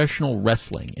professional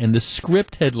wrestling, and the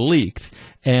script had leaked,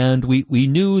 and we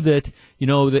knew that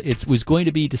that it was going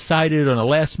to be decided on a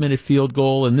last-minute field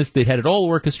goal, and they had it all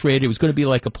orchestrated, it was going to be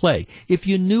like a play. If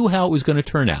you knew how it was going to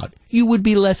turn out, you would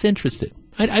be less interested.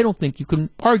 I don't think you can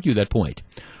argue that point.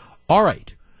 All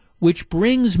right, which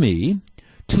brings me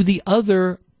to the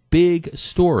other big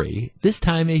story, this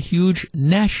time a huge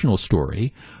national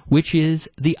story, which is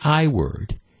the I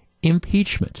word,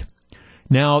 impeachment.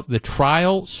 Now, the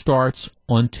trial starts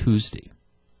on Tuesday.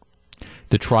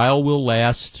 The trial will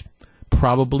last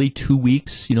probably 2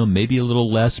 weeks, maybe a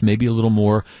little less, maybe a little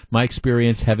more. My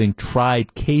experience having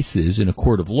tried cases in a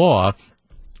court of law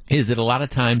is that a lot of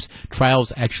times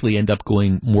trials actually end up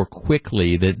going more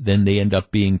quickly than they end up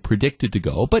being predicted to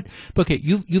go. But okay,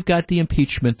 you've got the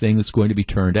impeachment thing that's going to be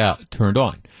turned on.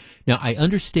 Now, I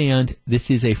understand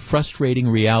this is a frustrating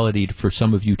reality for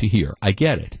some of you to hear. I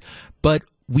get it. But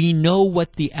we know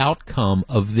what the outcome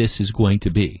of this is going to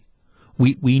be.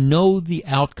 We know the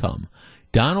outcome.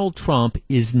 Donald Trump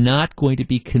is not going to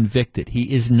be convicted.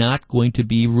 He is not going to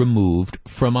be removed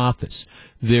from office.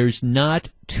 There's not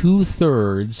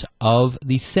 2/3 of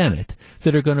the Senate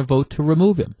that are going to vote to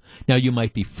remove him. Now, you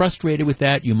might be frustrated with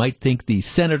that. You might think the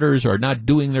senators are not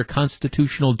doing their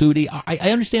constitutional duty. I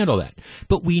understand all that.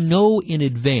 But we know in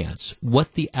advance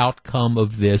what the outcome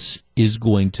of this is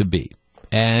going to be.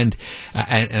 And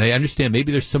I understand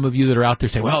maybe there's some of you that are out there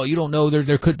saying, well, you don't know,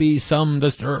 there could be some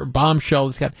bombshell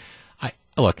that's got...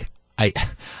 Look, I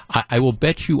will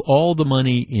bet you all the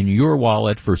money in your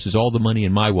wallet versus all the money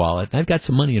in my wallet. I've got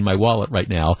some money in my wallet right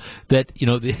now that,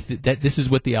 that this is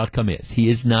what the outcome is. He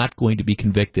is not going to be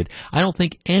convicted. I don't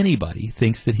think anybody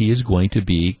thinks that he is going to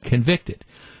be convicted.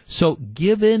 So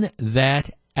given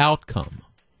that outcome,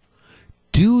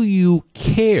 do you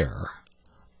care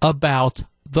about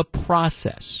the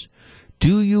process?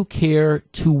 Do you care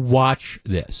to watch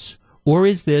this? Or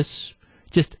is this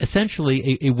just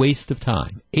essentially a waste of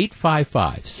time?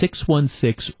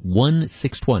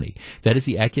 855-616-1620. That is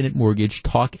the Acunet Mortgage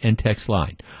talk and text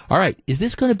line. All right, is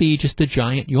this going to be just a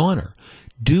giant yawner?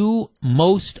 Do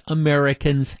most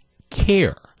Americans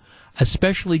care,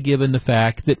 especially given the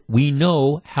fact that we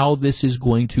know how this is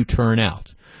going to turn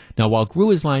out? Now, while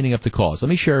Gru is lining up the calls, let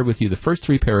me share with you the first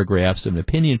 3 paragraphs of an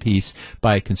opinion piece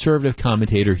by conservative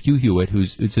commentator Hugh Hewitt,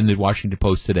 who's in the Washington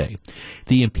Post today.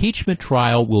 The impeachment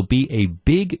trial will be a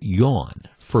big yawn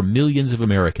for millions of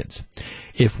Americans.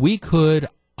 If we could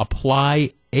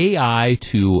apply AI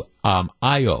to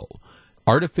I.O.,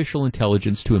 artificial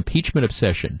intelligence, to impeachment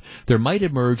obsession, there might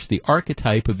emerge the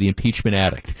archetype of the impeachment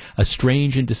addict, a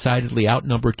strange and decidedly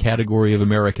outnumbered category of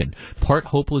American, part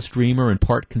hopeless dreamer and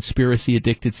part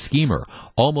conspiracy-addicted schemer,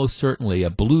 almost certainly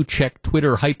a blue-check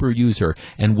Twitter hyper user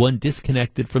and one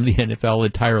disconnected from the NFL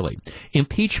entirely.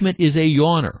 Impeachment is a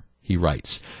yawner, he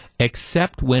writes,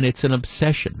 except when it's an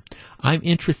obsession. I'm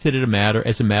interested in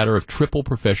as a matter of triple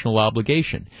professional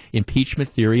obligation. Impeachment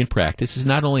theory and practice is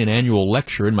not only an annual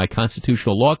lecture in my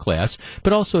constitutional law class,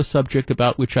 but also a subject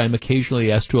about which I am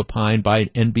occasionally asked to opine by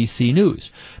NBC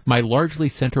News. My largely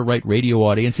center-right radio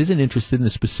audience isn't interested in the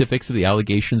specifics of the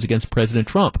allegations against President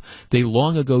Trump. They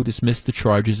long ago dismissed the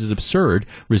charges as absurd,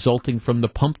 resulting from the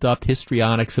pumped-up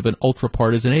histrionics of an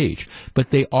ultra-partisan age.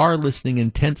 But they are listening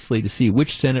intensely to see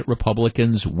which Senate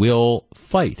Republicans will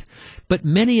fight. But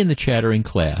many in the chattering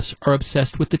class are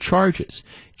obsessed with the charges.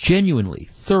 Genuinely,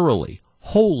 thoroughly,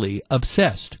 wholly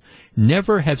obsessed.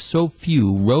 Never have so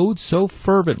few rode so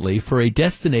fervently for a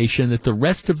destination that the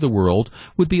rest of the world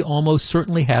would be almost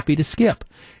certainly happy to skip.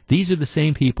 These are the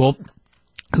same people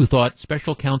who thought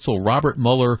Special Counsel Robert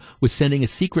Mueller was sending a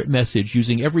secret message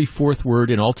using every fourth word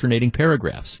in alternating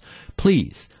paragraphs.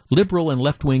 Please, liberal and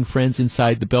left-wing friends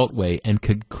inside the Beltway and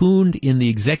cocooned in the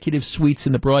executive suites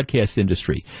in the broadcast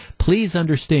industry, please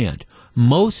understand,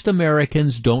 most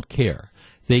Americans don't care.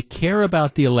 They care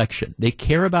about the election. They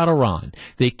care about Iran.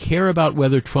 They care about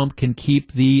whether Trump can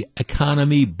keep the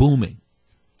economy booming.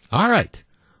 All right.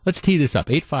 Let's tee this up.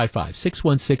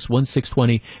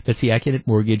 855-616-1620. That's the Accident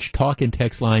Mortgage talk and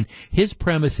text line. His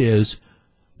premise is,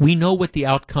 we know what the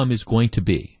outcome is going to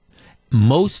be.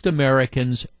 Most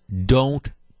Americans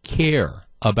don't care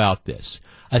about this,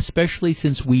 especially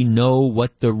since we know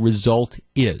what the result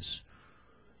is.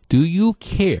 Do you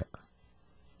care?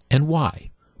 And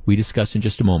why? We discuss in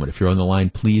just a moment. If you're on the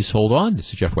line, please hold on.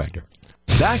 This is Jeff Wagner.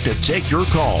 Back to take your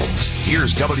calls.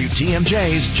 Here's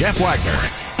WTMJ's Jeff Wagner.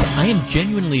 I am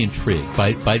genuinely intrigued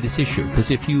by this issue because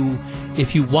if you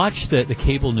watch the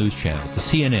cable news channels, the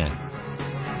CNN,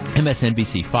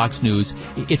 MSNBC, Fox News,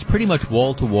 it's pretty much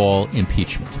wall-to-wall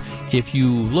impeachment. If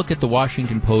you look at the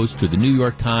Washington Post or the New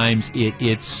York Times,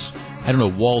 it's I don't know,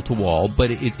 wall-to-wall,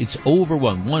 but it's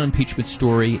overwhelming. One impeachment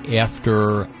story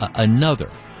after another.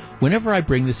 Whenever I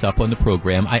bring this up on the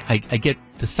program, I get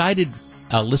decided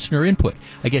listener input.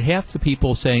 I get half the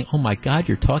people saying, "Oh my God,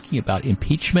 you're talking about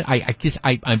impeachment.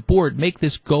 I'm bored. Make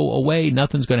this go away.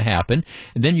 Nothing's going to happen."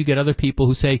 And then you get other people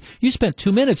who say, "You spent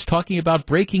 2 minutes talking about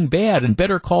Breaking Bad and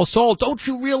Better Call Saul. Don't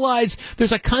you realize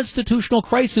there's a constitutional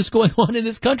crisis going on in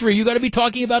this country? You got to be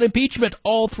talking about impeachment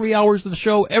all 3 hours of the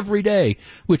show every day,"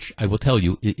 which I will tell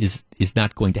you is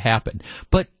not going to happen.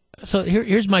 But so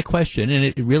here's my question, and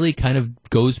it really kind of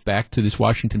goes back to this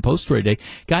Washington Post story today.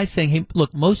 Guys saying, hey,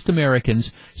 look, most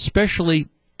Americans, especially,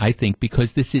 I think,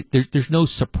 because there's no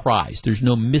surprise, there's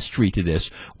no mystery to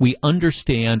this. We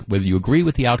understand, whether you agree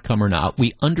with the outcome or not,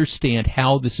 we understand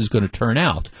how this is going to turn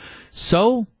out.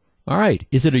 So, all right,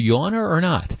 is it a yawner or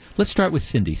not? Let's start with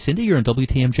Cindy. Cindy, you're on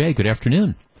WTMJ. Good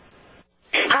afternoon.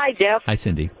 Hi, Jeff. Hi,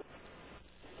 Cindy.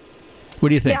 What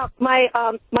do you think? Yeah, my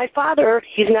father,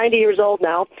 he's 90 years old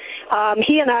now.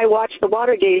 He and I watched the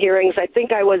Watergate hearings. I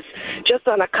think I was just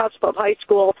on a cusp of high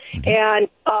school, and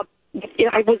I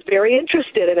was very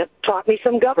interested, and it taught me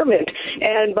some government.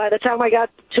 And by the time I got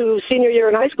to senior year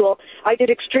in high school, I did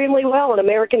extremely well in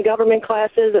American government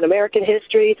classes and American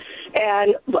history,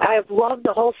 and I've loved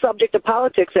the whole subject of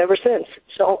politics ever since.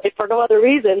 So, if for no other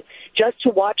reason, just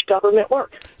to watch government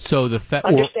work. So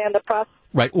understand the process.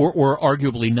 Right, or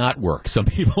arguably not work. Some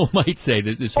people might say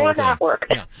that this whole thing. Or not work.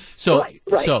 Yeah. So, right.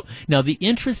 So now the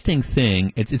interesting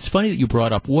thing, it's funny that you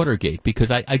brought up Watergate, because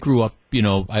I grew up,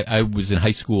 I was in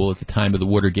high school at the time of the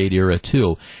Watergate era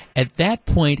too. At that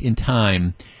point in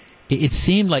time, it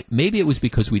seemed like maybe it was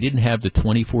because we didn't have the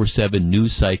 24/7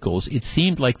 news cycles. It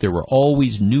seemed like there were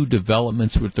always new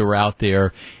developments that were out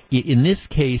there. In this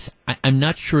case, I'm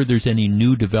not sure there's any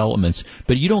new developments,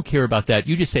 but you don't care about that.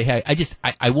 You just say, "Hey,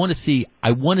 I want to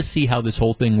see how this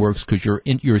whole thing works," because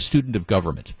you're a student of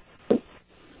government.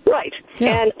 Right.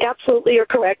 Yeah. And absolutely you're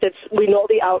correct. We know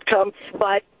the outcome,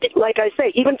 but like I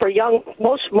say, even for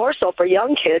more so for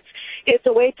young kids, it's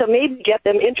a way to maybe get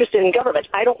them interested in government.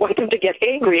 I don't want them to get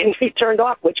angry and be turned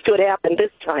off, which could happen this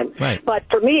time. Right. But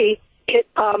for me, it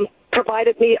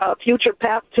provided me a future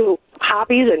path to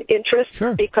hobbies and interests,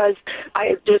 sure, because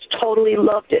I just totally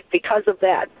loved it because of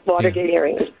that Watergate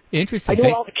hearings. Interesting. I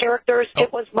knew all the characters. Oh.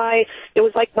 It was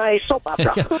like my soap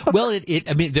opera. Well,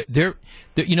 I mean, they're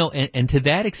and to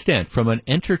that extent, from an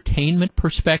entertainment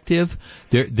perspective,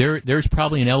 there's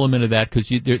probably an element of that, because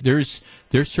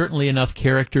there's certainly enough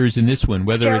characters in this one.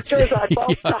 Whether characters on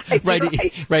both sides,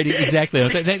 right, exactly.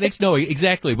 No,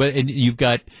 exactly. But and you've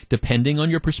got, depending on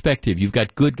your perspective, you've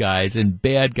got good guys and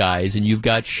bad guys, and you've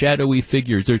got shadowy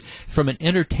figures. From an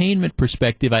entertainment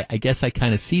perspective, I guess I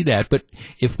kind of see that. But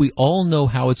if we all know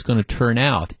how it's going to turn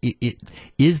out,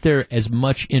 is there as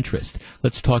much interest?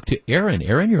 Let's talk to Aaron.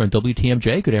 Aaron, you're on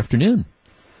WTMJ. Good afternoon.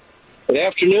 Good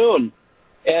afternoon.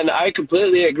 And I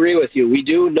completely agree with you. We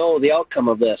do know the outcome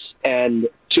of this. And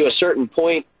to a certain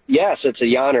point, yes, it's a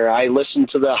yawner. I listened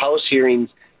to the House hearings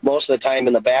most of the time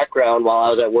in the background while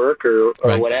I was at work or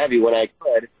what have you when I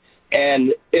could.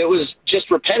 And it was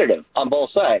just repetitive on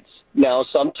both sides. Now,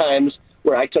 sometimes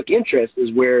where I took interest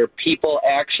is where people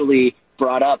actually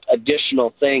brought up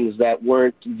additional things that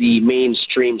weren't the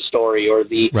mainstream story or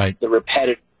the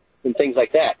repetitive and things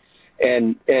like that.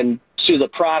 And to the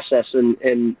process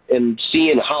and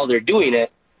seeing how they're doing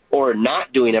it or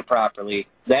not doing it properly,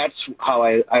 that's how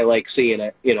I like seeing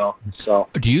it, So,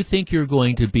 do you think you're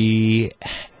going to be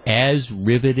as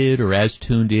riveted or as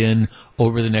tuned in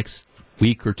over the next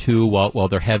week or two while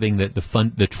they're having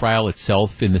the trial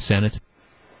itself in the Senate?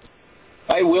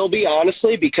 I will be,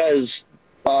 honestly, because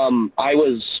I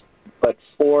was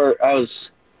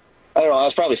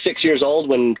probably 6 years old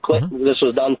when this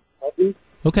was done.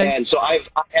 Okay. And so I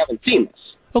haven't seen this.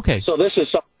 Okay. So this is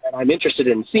something that I'm interested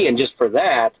in seeing just for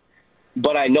that,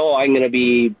 but I know I'm going to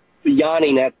be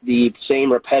yawning at the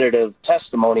same repetitive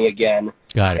testimony again.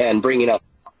 Got it. And bringing up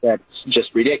that's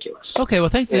just ridiculous. Okay, well,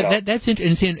 thanks. That's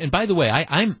interesting. And by the way,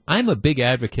 I'm a big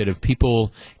advocate of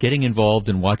people getting involved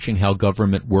and watching how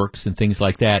government works and things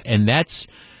like that. And that's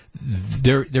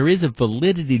there is a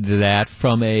validity to that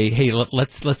from a hey,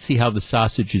 let's see how the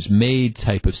sausage is made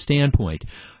type of standpoint.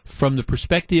 From the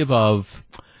perspective of,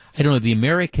 I don't know, the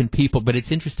American people, but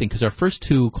it's interesting because our first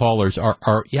two callers are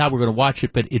we're going to watch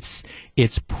it, but it's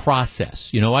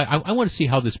process. I want to see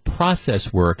how this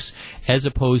process works as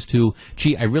opposed to,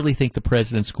 gee, I really think the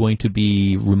president's going to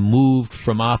be removed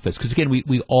from office. Because again,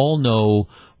 we all know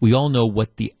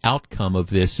what the outcome of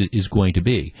this is going to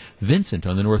be. Vincent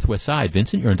on the Northwest Side.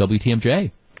 Vincent, you're on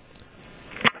WTMJ.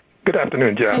 Good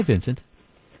afternoon, Jeff. Hi, Vincent.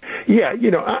 Yeah,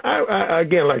 I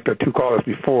again, like the two callers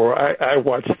before, I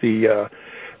watched the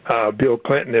Bill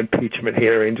Clinton impeachment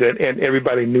hearings, and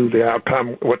everybody knew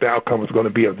what the outcome was going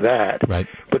to be of that. Right.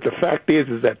 But the fact is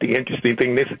that the interesting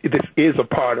thing, this is a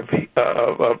part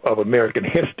of American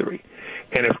history,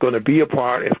 and it's going to be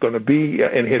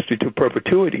in history to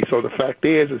perpetuity. So the fact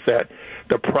is that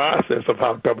the process of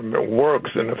how government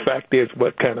works, and the fact is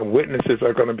what kind of witnesses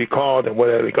are going to be called and what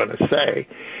are they going to say,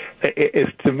 is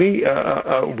to me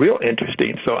real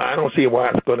interesting. So I don't see why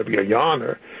it's going to be a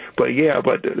yawner. But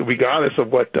regardless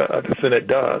of what the Senate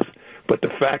does, but the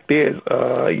fact is,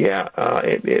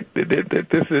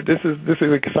 this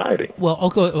is exciting.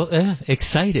 Well,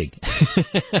 exciting.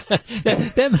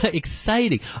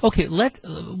 Exciting. Okay,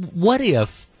 what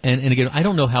if? And again, I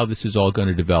don't know how this is all going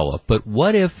to develop, but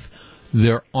what if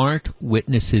there aren't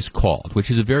witnesses called, which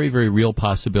is a very, very real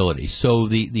possibility. So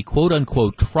the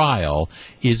quote-unquote trial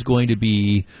is going to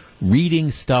be reading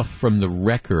stuff from the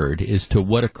record as to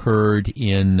what occurred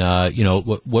in,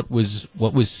 what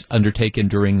was undertaken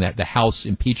during the House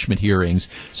impeachment hearings.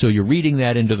 So you're reading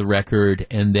that into the record,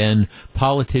 and then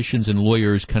politicians and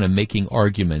lawyers kind of making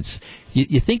arguments.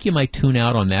 You think you might tune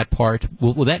out on that part?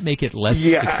 Will that make it less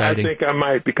exciting? I think I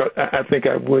might, because I think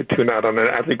I would tune out on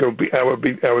that. I think I would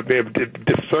be able to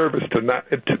disservice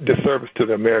to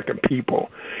the American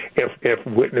people if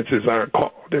witnesses aren't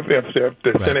called. If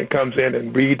the Senate comes in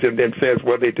and reads and then says,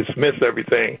 well, they dismiss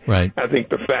everything. Right. I think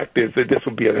the fact is that this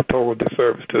will be a total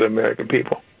disservice to the American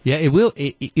people. Yeah, it will.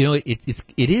 It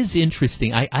is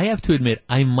interesting. I have to admit,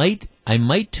 I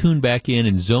might tune back in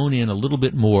and zone in a little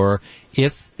bit more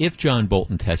if John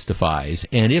Bolton testifies,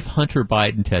 and if Hunter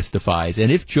Biden testifies, and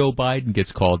if Joe Biden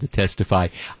gets called to testify.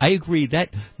 I agree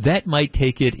that might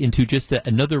take it into just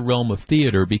another realm of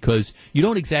theater, because you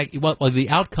don't exactly, well, the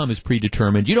outcome is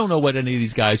predetermined. You don't know what any of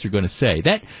these guys are going to say.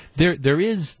 That there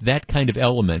is that kind of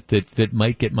element that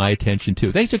might get my attention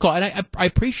too. Thanks for calling. And I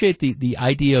appreciate the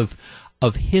idea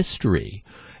of history.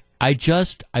 I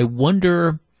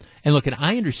wonder. And look, and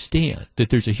I understand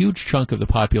that there's a huge chunk of the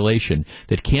population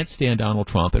that can't stand Donald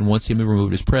Trump and wants him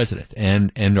removed as president,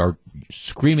 and are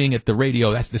screaming at the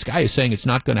radio, this guy is saying it's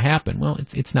not going to happen. Well,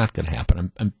 it's not going to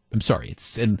happen. I'm sorry.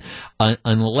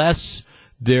 Unless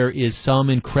there is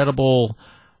some incredible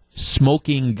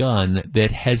smoking gun that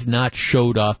has not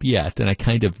showed up yet, and I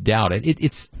kind of doubt it.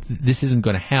 This isn't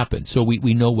going to happen. So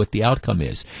we know what the outcome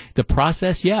is. The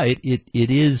process, it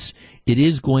is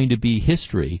going to be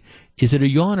history. Is it a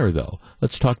yawner, though?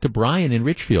 Let's talk to Brian in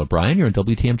Richfield. Brian, you're on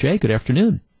WTMJ. Good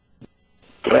afternoon.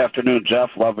 Good afternoon,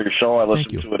 Jeff. Love your show. I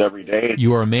listen to it every day.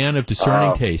 You are a man of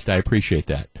discerning taste. I appreciate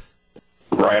that.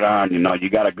 Right on. You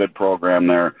got a good program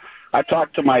there. I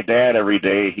talk to my dad every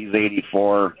day. He's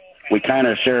 84. We kind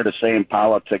of share the same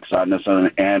politics on this,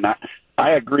 and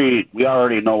I agree. We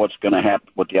already know what's going to happen,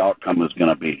 what the outcome is going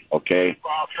to be, okay?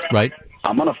 Right.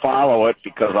 I'm going to follow it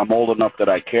because I'm old enough that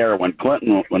I care. When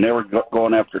they were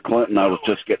going after Clinton, I was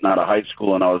just getting out of high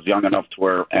school, and I was young enough to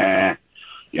where, right.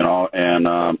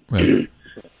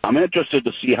 I'm interested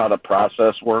to see how the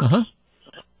process works. Uh-huh.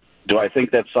 Do I think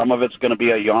that some of it's going to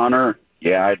be a yawner?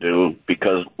 Yeah, I do,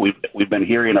 because we've been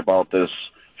hearing about this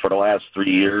for the last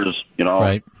 3 years,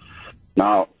 Right.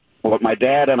 Now, what my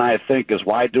dad and I think is,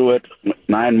 why do it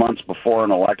 9 months before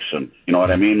an election? You know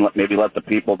what I mean? Maybe let the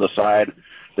people decide.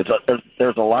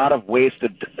 There's a lot of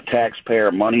wasted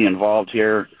taxpayer money involved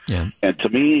here. Yeah. And to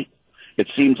me, it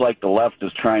seems like the left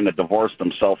is trying to divorce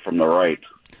themselves from the right.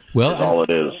 Well, that's all it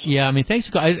is. Yeah, I mean,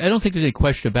 thanks. I don't think there's any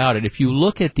question about it. If you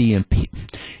look at the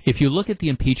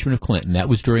impeachment of Clinton, that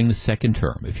was during the second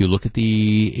term. If you look at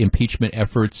the impeachment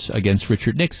efforts against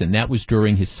Richard Nixon, that was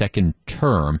during his second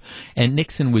term. And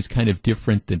Nixon was kind of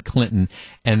different than Clinton.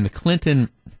 And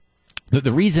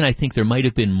the reason I think there might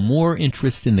have been more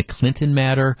interest in the Clinton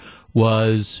matter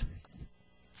was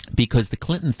because the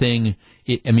Clinton thing,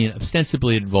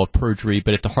 ostensibly it involved perjury,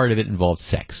 but at the heart of it involved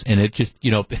sex. And it just,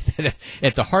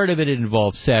 at the heart of it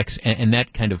involved sex, and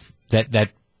that kind of, that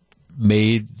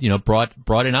made,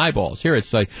 brought in eyeballs. Here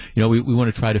it's like, we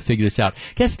want to try to figure this out.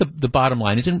 I guess the bottom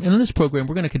line is, in this program,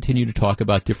 we're going to continue to talk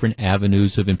about different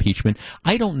avenues of impeachment.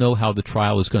 I don't know how the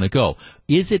trial is going to go.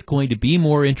 Is it going to be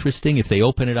more interesting if they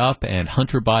open it up and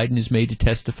Hunter Biden is made to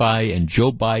testify and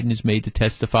Joe Biden is made to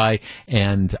testify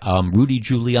and Rudy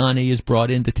Giuliani is brought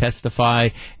in to testify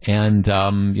and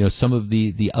some of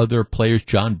the other players,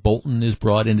 John Bolton, is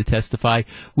brought in to testify?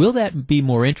 Will that be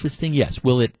more interesting? Yes.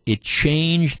 Will it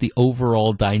change the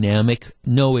overall dynamic?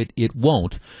 No, it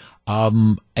won't.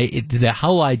 The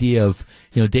whole idea of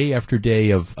day after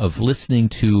day of listening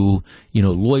to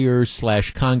lawyers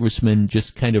 / congressmen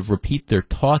just kind of repeat their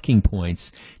talking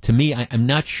points, to me, I'm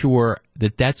not sure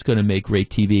that that's going to make great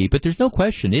TV. But there's no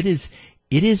question it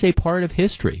is a part of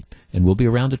history, and we'll be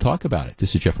around to talk about it.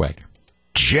 This is Jeff Wagner.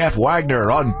 Jeff Wagner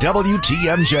on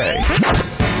WTMJ.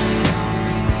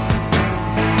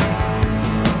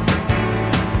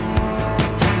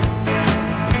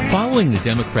 Following the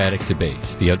Democratic debate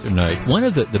the other night, one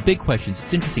of the big questions,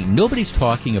 it's interesting, nobody's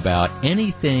talking about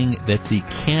anything that the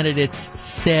candidates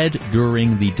said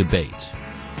during the debate.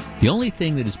 The only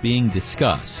thing that is being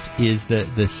discussed is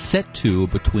the set-to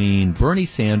between Bernie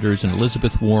Sanders and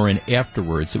Elizabeth Warren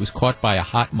afterwards. It was caught by a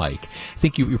hot mic. I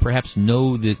think you perhaps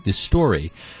know this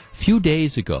story. A few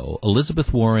days ago,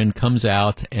 Elizabeth Warren comes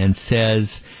out and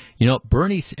says,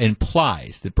 Bernie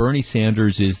implies that Bernie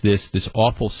Sanders is this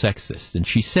awful sexist. And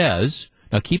she says,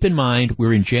 now keep in mind,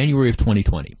 we're in January of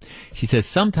 2020. She says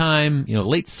sometime,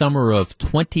 late summer of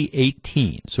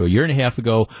 2018, so a year and a half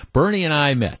ago, Bernie and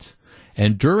I met.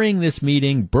 And during this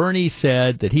meeting, Bernie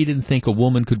said that he didn't think a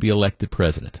woman could be elected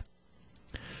president.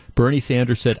 Bernie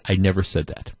Sanders said, I never said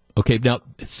that. Okay, now,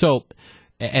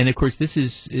 and of course,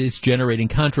 it's generating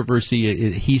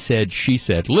controversy. He said, she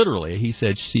said, literally, he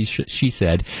said, she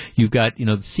said. You've got,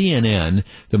 CNN,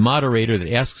 the moderator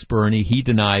that asks Bernie, he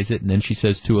denies it, and then she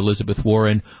says to Elizabeth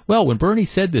Warren, well, when Bernie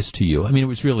said this to you,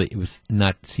 it was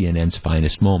not CNN's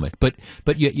finest moment, but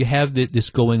you have this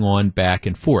going on back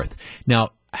and forth. Now,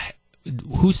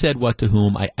 who said what to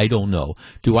whom, I don't know.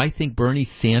 Do I think Bernie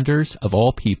Sanders, of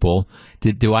all people,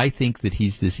 do I think that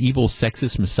he's this evil,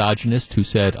 sexist misogynist who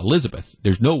said, Elizabeth,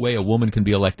 there's no way a woman can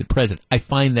be elected president? I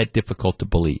find that difficult to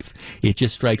believe. It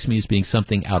just strikes me as being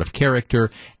something out of character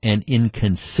and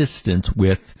inconsistent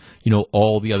with,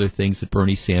 all the other things that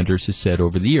Bernie Sanders has said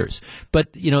over the years. But,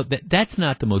 that's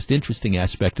not the most interesting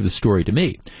aspect of the story to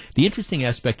me. The interesting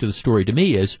aspect of the story to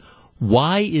me is,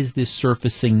 why is this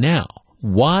surfacing now?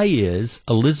 Why is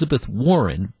Elizabeth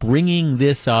Warren bringing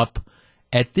this up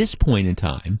at this point in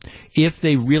time if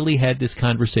they really had this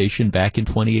conversation back in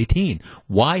 2018?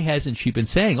 Why hasn't she been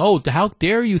saying, how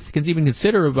dare you even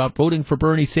consider about voting for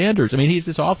Bernie Sanders? He's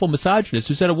this awful misogynist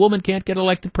who said a woman can't get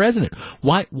elected president.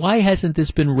 Why hasn't this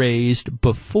been raised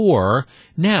before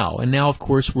now? And now, of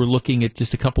course, we're looking at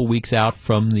just a couple weeks out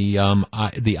from the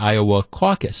Iowa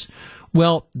caucus.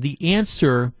 Well, the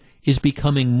answer is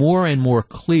becoming more and more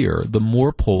clear the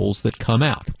more polls that come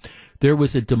out. There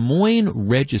was a Des Moines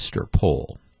Register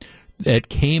poll that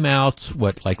came out,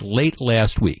 late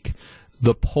last week.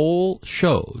 The poll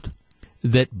showed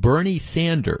that Bernie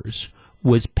Sanders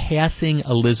was passing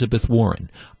Elizabeth Warren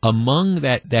among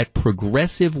that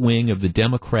progressive wing of the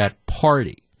Democrat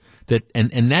Party.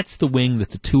 And that's the wing that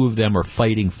the two of them are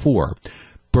fighting for.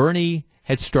 Bernie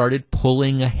had started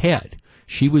pulling ahead.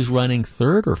 She was running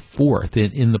third or fourth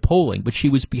in the polling, but she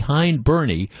was behind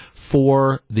Bernie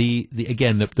for the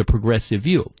progressive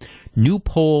view. New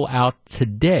poll out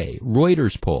today,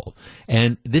 Reuters poll,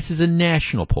 and this is a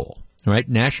national poll. All right,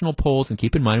 national polls, and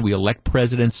keep in mind we elect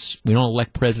presidents. We don't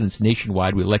elect presidents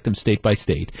nationwide. We elect them state by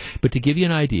state. But to give you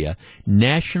an idea,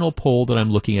 national poll that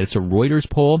I'm looking at, it's a Reuters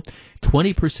poll.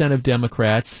 20% of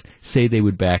Democrats say they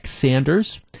would back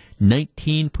Sanders.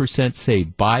 19% say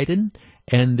Biden.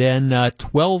 And then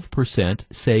 12%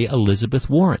 say Elizabeth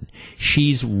Warren.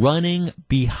 She's running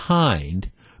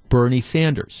behind Bernie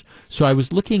Sanders. So I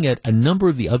was looking at a number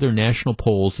of the other national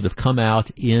polls that have come out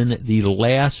in the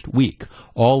last week,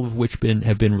 all of which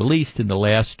have been released in the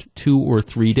last 2 or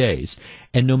 3 days.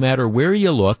 And no matter where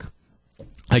you look,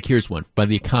 like here's one by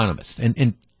The Economist,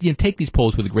 and you know, take these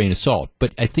polls with a grain of salt,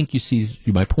 but I think you see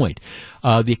my point.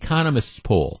 The Economist's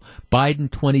poll, Biden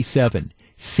 27,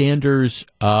 Sanders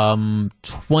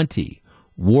 20,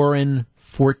 Warren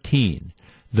 14.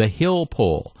 The Hill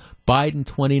poll, Biden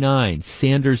 29,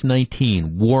 Sanders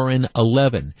 19, Warren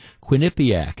 11.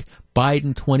 Quinnipiac,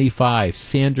 Biden 25,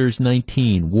 Sanders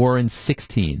 19, Warren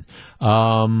 16.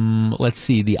 Let's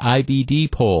see, the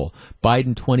IBD poll,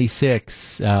 Biden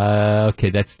 26. Okay,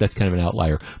 that's kind of an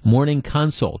outlier. Morning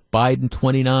Consult, Biden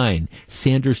 29,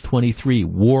 Sanders 23,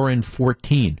 Warren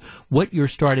 14. What you're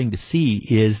starting to see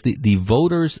is the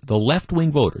voters, the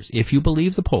left-wing voters, if you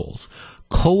believe the polls,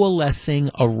 coalescing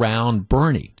around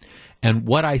Bernie. And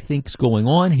what I think is going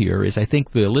on here is I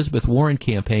think the Elizabeth Warren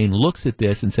campaign looks at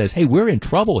this and says, hey, we're in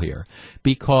trouble here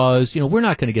because, you know, we're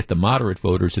not going to get the moderate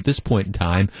voters at this point in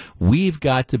time. We've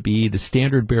got to be the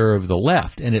standard bearer of the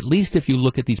left. And at least if you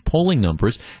look at these polling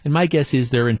numbers, and my guess is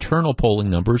their internal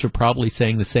polling numbers are probably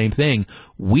saying the same thing,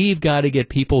 we've got to get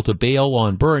people to bail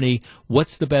on Bernie.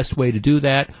 What's the best way to do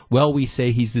that? Well, we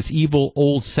say he's this evil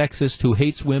old sexist who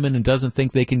hates women and doesn't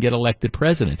think they can get elected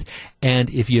president.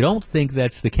 And if you don't think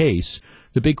that's the case,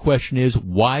 the big question is,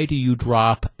 why do you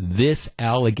drop this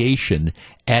allegation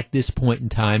at this point in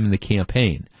time in the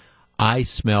campaign? I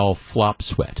smell flop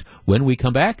sweat. When we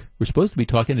come back, we're supposed to be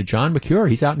talking to John McCure.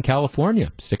 He's out in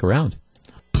California. Stick around.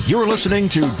 You're listening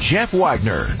to Jeff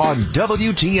Wagner on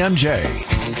WTMJ.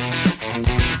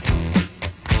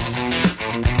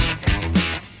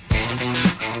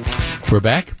 We're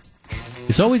back.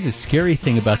 It's always a scary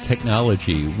thing about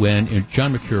technology when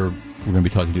John McCure, we're going to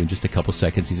be talking to in just a couple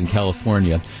seconds. He's in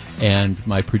California, and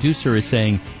my producer is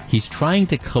saying he's trying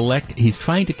to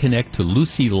connect to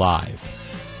Lucy Live,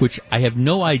 which I have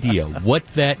no idea what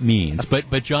that means. But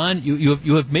John,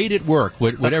 you have made it work,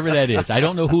 whatever that is. I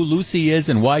don't know who Lucy is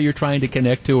and why you're trying to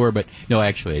connect to her, but no,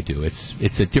 actually I do.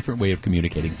 It's a different way of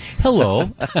communicating.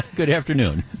 Hello. Good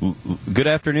afternoon. Good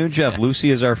afternoon, Jeff. Lucy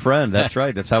is our friend. That's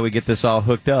right. That's how we get this all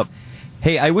hooked up.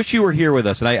 Hey, I wish you were here with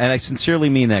us, and I sincerely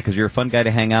mean that because you're a fun guy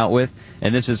to hang out with,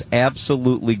 and this is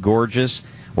absolutely gorgeous.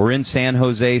 We're in San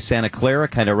Jose, Santa Clara,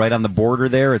 kind of right on the border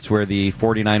there. It's where the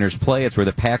 49ers play. It's where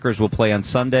the Packers will play on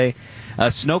Sunday.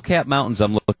 Snow-capped mountains,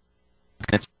 I'm looking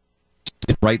at.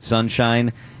 It's bright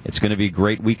sunshine. It's going to be a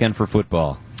great weekend for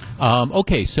football.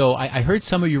 Okay, so I heard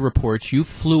some of your reports. You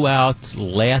flew out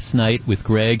last night with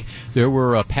Greg. There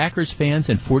were Packers fans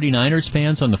and 49ers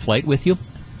fans on the flight with you?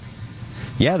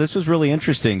 Yeah, this was really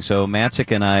interesting. So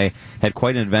Matzik and I had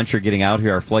quite an adventure getting out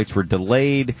here. Our flights were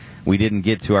delayed. We didn't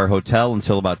get to our hotel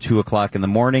until about 2 o'clock in the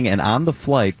morning. And on the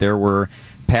flight, there were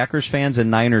Packers fans and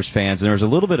Niners fans. And there was a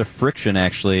little bit of friction,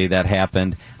 actually, that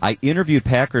happened. I interviewed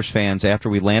Packers fans after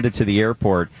we landed to the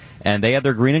airport, and they had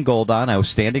their green and gold on. I was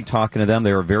standing talking to them.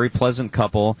 They were a very pleasant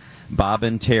couple, Bob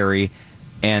and Terry.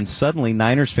 And suddenly,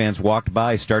 Niners fans walked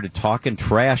by, started talking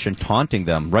trash and taunting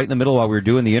them right in the middle while we were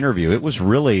doing the interview. It was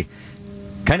really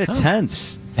kind of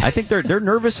tense. I think they're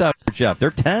nervous out here, Jeff. They're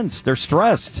tense. They're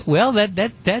stressed. Well, that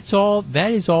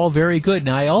is all very good.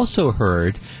 Now, I also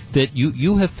heard that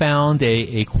you have found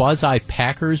a quasi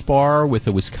Packers bar with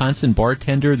a Wisconsin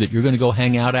bartender that you're going to go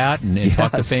hang out at and Yes.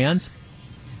 talk to fans.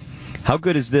 How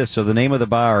good is this? So the name of the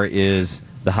bar is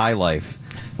the High Life,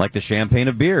 like the champagne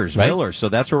of beers, right? Miller. So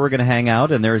that's where we're going to hang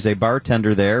out, and there's a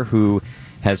bartender there who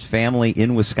has family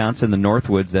in Wisconsin, the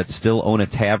Northwoods, that still own a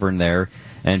tavern there.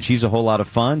 And she's a whole lot of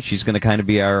fun. She's going to kind of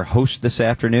be our host this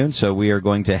afternoon, so we are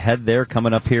going to head there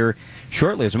coming up here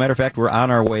shortly. As a matter of fact, we're on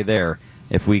our way there.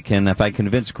 If I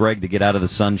convince Greg to get out of the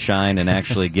sunshine and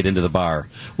actually get into the bar.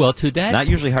 Well, to that... Not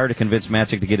usually hard to convince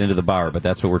Matzik to get into the bar, but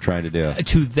that's what we're trying to do.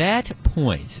 To that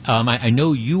point, I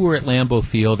know you were at Lambeau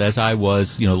Field, as I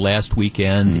was, last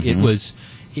weekend. Mm-hmm.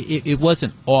 It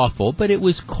wasn't awful, but it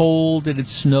was cold and it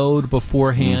snowed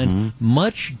beforehand. Mm-hmm.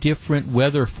 Much different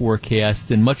weather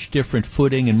forecast and much different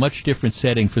footing and much different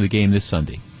setting for the game this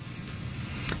Sunday.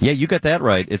 Yeah, you got that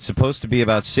right. It's supposed to be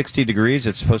about 60 degrees.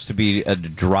 It's supposed to be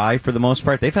dry for the most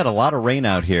part. They've had a lot of rain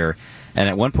out here. And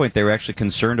at one point, they were actually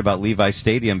concerned about Levi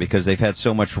Stadium because they've had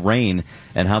so much rain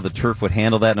and how the turf would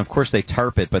handle that. And, of course, they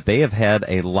tarp it. But they have had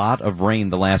a lot of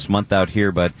rain the last month out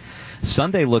here. But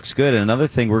Sunday looks good. And another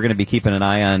thing we're going to be keeping an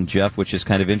eye on, Jeff, which is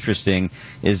kind of interesting,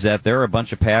 is that there are a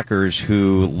bunch of Packers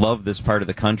who love this part of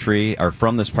the country, are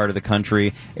from this part of the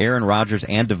country. Aaron Rodgers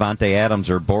and Devontae Adams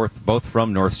are both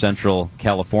from North Central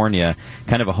California.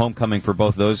 Kind of a homecoming for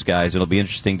both those guys. It'll be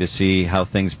interesting to see how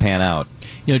things pan out.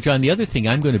 You know, John, the other thing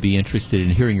I'm going to be interested in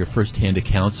hearing your firsthand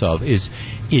accounts of is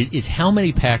how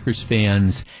many Packers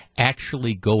fans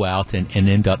actually go out and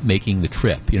end up making the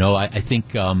trip. You know, I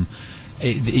think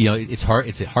it's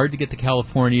hard to get to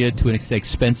California, to an extent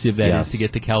expensive that is to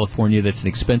get to California. That's an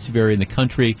expensive area in the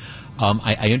country.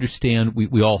 I understand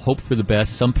we all hope for the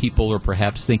best. Some people are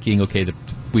perhaps thinking, okay,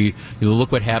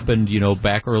 look what happened,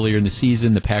 back earlier in the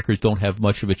season. The Packers don't have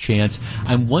much of a chance.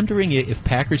 I'm wondering if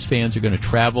Packers fans are going to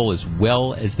travel as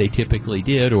well as they typically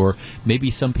did, or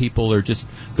maybe some people are just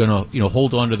going to,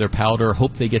 hold on to their powder,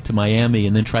 hope they get to Miami,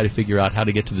 and then try to figure out how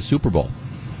to get to the Super Bowl.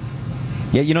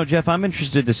 Yeah, Jeff, I'm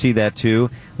interested to see that, too.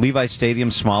 Levi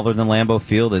Stadium's smaller than Lambeau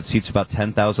Field. It seats about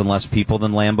 10,000 less people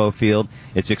than Lambeau Field.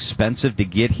 It's expensive to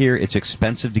get here. It's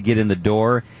expensive to get in the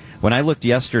door. When I looked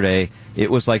yesterday,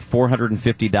 it was like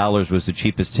 $450 was the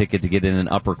cheapest ticket to get in an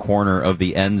upper corner of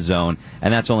the end zone,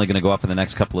 and that's only going to go up in the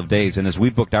next couple of days. And as we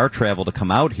booked our travel to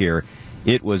come out here,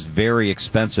 it was very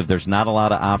expensive. There's not a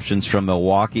lot of options from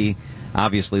Milwaukee.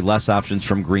 Obviously, less options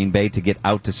from Green Bay to get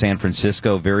out to San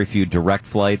Francisco. Very few direct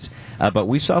flights. But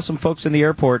we saw some folks in the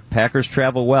airport. Packers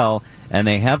travel well, and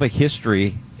they have a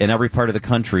history in every part of the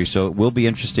country. So it will be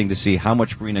interesting to see how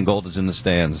much green and gold is in the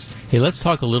stands. Hey, let's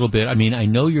talk a little bit. I mean, I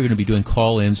know you're going to be doing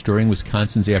call-ins during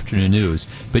Wisconsin's Afternoon News,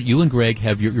 but you and Greg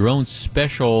have your own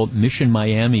special Mission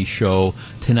Miami show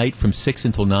tonight from 6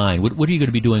 until 9. What are you going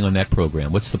to be doing on that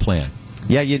program? What's the plan?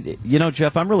 Yeah,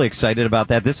 Jeff, I'm really excited about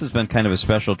that. This has been kind of a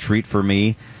special treat for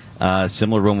me,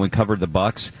 similar when we covered the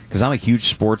Bucks, because I'm a huge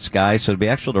sports guy, so to be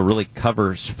able to really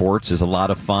cover sports is a lot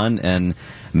of fun, and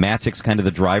Matzik's kind of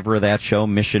the driver of that show,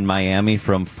 Mission Miami,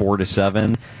 from 4 to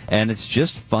 7, and it's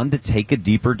just fun to take a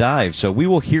deeper dive. So we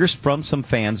will hear from some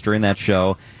fans during that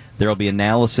show. There will be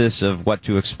analysis of what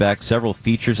to expect, several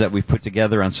features that we've put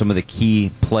together on some of the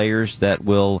key players that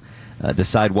will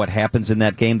decide what happens in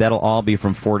that game. That'll all be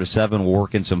from 4 to 7. We'll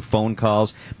work in some phone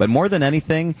calls. But more than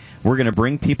anything, we're going to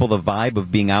bring people the vibe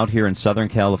of being out here in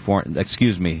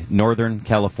Northern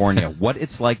California, what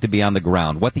it's like to be on the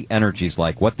ground, what the energy's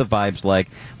like, what the vibe's like.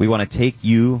 We want to take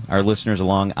you, our listeners,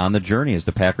 along on the journey as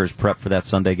the Packers prep for that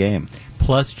Sunday game.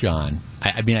 Plus, John,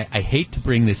 I hate to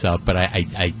bring this up, but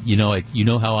you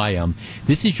know how I am.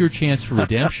 This is your chance for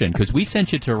redemption, because we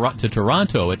sent you to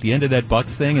Toronto at the end of that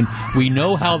Bucks thing, and we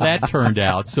know how that turned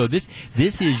out. So this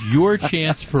is your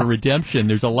chance for redemption.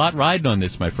 There's a lot riding on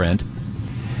this, my friend.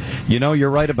 You're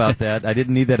right about that. I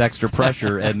didn't need that extra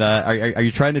pressure. And are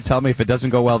you trying to tell me if it doesn't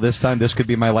go well this time, this could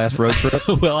be my last road trip?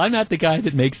 Well, I'm not the guy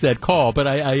that makes that call, but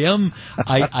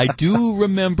I do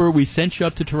remember we sent you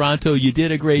up to Toronto. You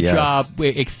did a great job,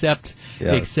 except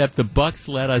the Bucks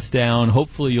let us down.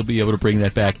 Hopefully you'll be able to bring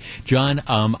that back. John,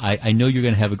 I know you're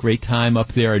going to have a great time up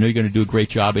there. I know you're going to do a great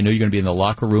job. I know you're going to be in the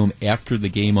locker room after the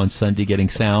game on Sunday getting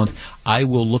sound. I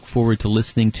will look forward to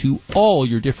listening to all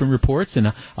your different reports,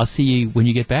 and I'll see you when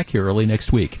you get back here early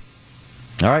next week.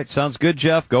 All right, sounds good,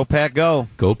 Jeff. Go Pack, go.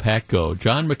 Go Pack, go.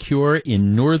 John McCure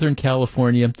in Northern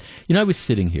California. I was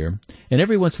sitting here, and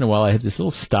every once in a while I have this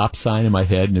little stop sign in my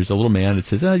head, and there's a little man that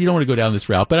says, you don't want to go down this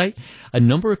route. But a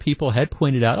number of people had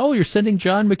pointed out, you're sending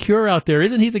John McCure out there.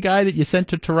 Isn't he the guy that you sent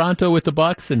to Toronto with the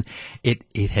Bucks? And it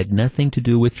had nothing to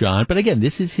do with John. But again,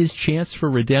 this is his chance for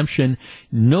redemption.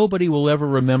 Nobody will ever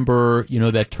remember,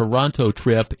 that Toronto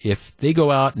trip if they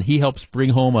go out and he helps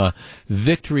bring home a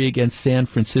victory against San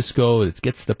Francisco that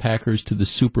gets the Packers to the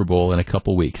Super Bowl in a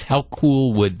couple weeks. How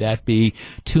cool would that be?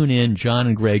 Tune in. John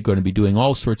and Greg going to be doing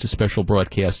all sorts of special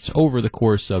broadcasts over the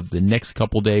course of the next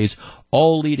couple days,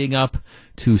 all leading up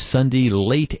to Sunday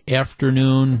late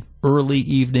afternoon, early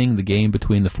evening, the game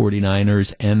between the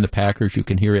 49ers and the Packers. You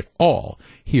can hear it all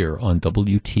here on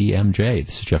WTMJ.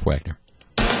 This is Jeff Wagner.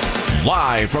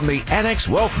 Live from the Annex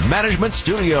Wealth Management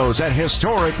Studios at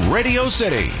historic Radio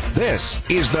City, this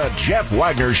is the Jeff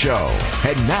Wagner Show.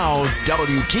 And now,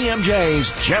 WTMJ's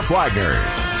Jeff Wagner.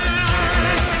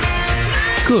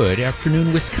 Good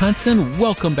afternoon, Wisconsin.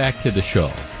 Welcome back to the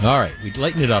show. All right, we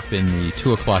lighten it up in the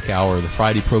 2 o'clock hour of the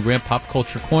Friday program, Pop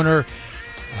Culture Corner,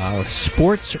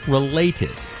 sports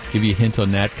related. Give you a hint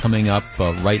on that coming up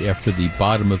right after the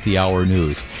bottom of the hour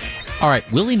news. All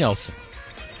right, Willie Nelson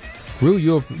Rue,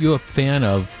 you a fan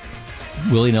of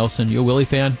Willie Nelson? You a Willie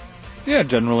fan? Yeah,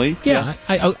 generally. Yeah.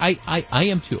 I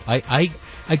am too.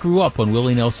 I grew up on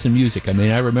Willie Nelson music. I mean,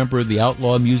 I remember the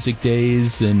outlaw music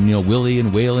days and, Willie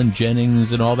and Waylon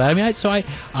Jennings and all that. I mean,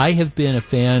 I have been a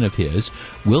fan of his.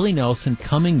 Willie Nelson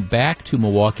coming back to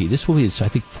Milwaukee. This will be his, I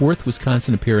think, fourth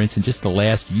Wisconsin appearance in just the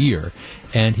last year.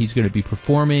 And he's going to be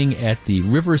performing at the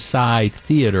Riverside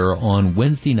Theater on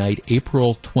Wednesday night,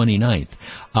 April 29th.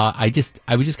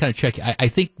 I was just kind of checking. I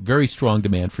think very strong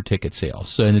demand for ticket sales.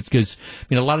 So, and it's because,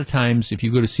 a lot of times if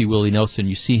you go to see Willie Nelson,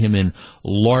 you see him in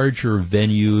larger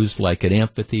venues like an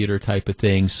amphitheater type of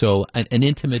thing. So an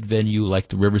intimate venue like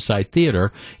the Riverside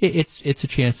Theater, it's a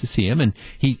chance to see him. And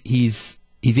he's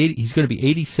going to be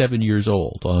 87 years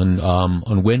old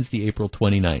on Wednesday, April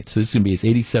 29th. So this is going to be his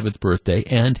 87th birthday.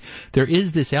 And there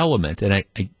is this element, and I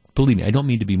believe me, I don't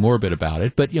mean to be morbid about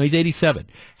it, but he's 87.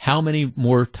 How many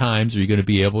more times are you going to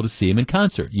be able to see him in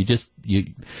concert?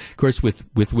 Of course,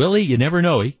 with Willie, you never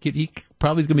know. He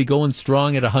probably is going to be going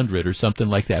strong at 100 or something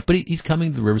like that. But he's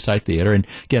coming to the Riverside Theater, and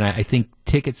again, I think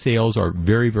ticket sales are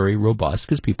very, very robust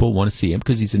because people want to see him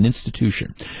because he's an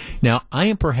institution. Now, I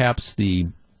am perhaps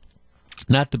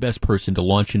not the best person to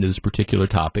launch into this particular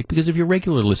topic, because if you're a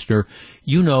regular listener,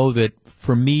 you know that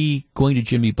for me, going to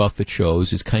Jimmy Buffett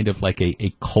shows is kind of like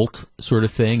a cult sort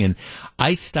of thing, and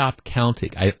I stopped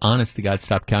counting. I, honest to God,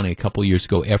 stopped counting a couple years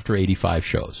ago after 85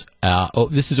 shows.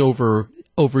 This is over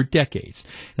decades.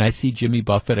 And I see Jimmy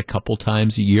Buffett a couple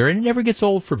times a year, and it never gets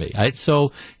old for me.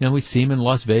 We see him in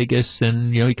Las Vegas,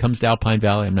 and, he comes to Alpine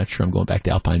Valley. I'm not sure I'm going back to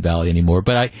Alpine Valley anymore,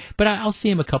 but I'll see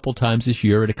him a couple times this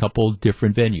year at a couple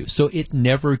different venues. So it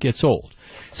never gets old.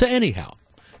 So anyhow,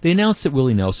 they announced that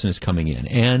Willie Nelson is coming in,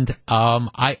 and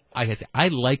I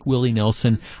like Willie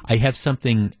Nelson. I have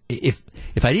something. If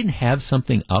I didn't have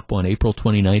something up on April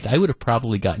 29th, I would have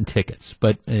probably gotten tickets,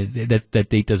 but that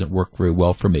date doesn't work very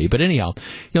well for me. But anyhow,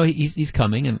 he's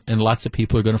coming, and lots of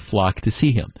people are going to flock to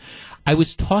see him. I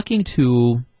was talking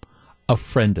to a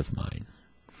friend of mine,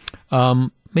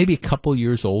 maybe a couple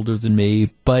years older than me,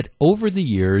 but over the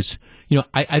years,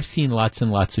 I've seen lots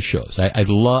and lots of shows.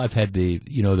 I've had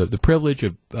the privilege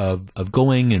of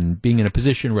going and being in a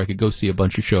position where I could go see a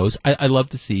bunch of shows. I love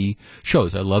to see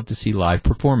shows. I love to see live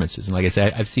performances. And like I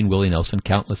said, I've seen Willie Nelson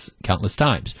countless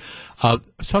times. I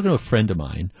was talking to a friend of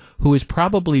mine who has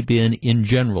probably been, in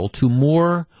general, to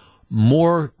more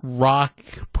rock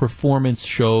performance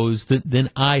shows than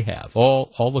I have,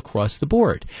 all across the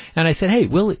board. And I said, hey,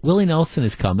 Willie Nelson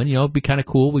is coming. It'd be kind of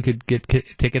cool. We could get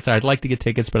tickets. I'd like to get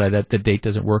tickets, but the date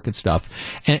doesn't work and stuff.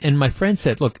 And my friend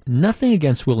said, look, nothing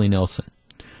against Willie Nelson.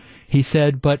 He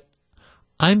said, but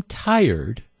I'm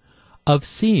tired of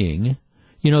seeing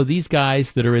these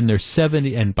guys that are in their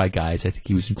 70s, and by guys, I think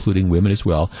he was including women as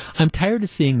well. I'm tired of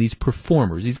seeing these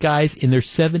performers, these guys in their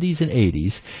 70s and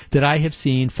 80s that I have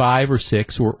seen 5 or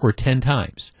 6 or 10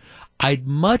 times. I'd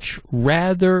much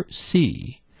rather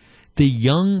see the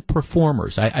young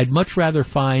performers. I'd much rather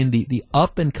find the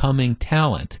up and coming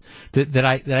talent that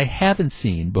I haven't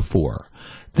seen before.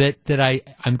 That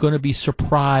I'm going to be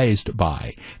surprised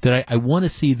by, that I want to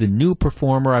see the new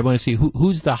performer. I want to see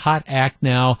who's the hot act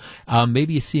now.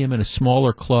 Maybe you see him in a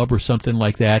smaller club or something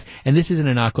like that. And this isn't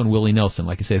a knock on Willie Nelson.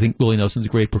 Like I say, I think Willie Nelson's a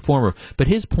great performer. But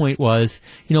his point was,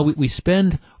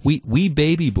 we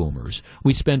baby boomers,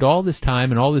 we spend all this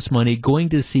time and all this money going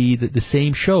to see the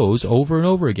same shows over and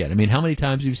over again. I mean, how many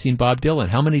times have you seen Bob Dylan?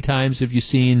 How many times have you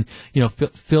seen,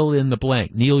 fill in the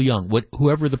blank, Neil Young,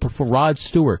 whoever Rod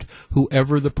Stewart,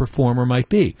 whoever the performer might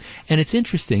be. And it's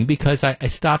interesting because I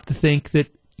stopped to think that,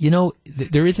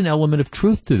 there is an element of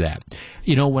truth to that.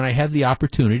 When I have the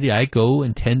opportunity, I go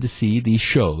and tend to see these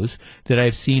shows that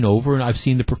I've seen I've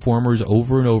seen the performers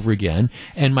over and over again.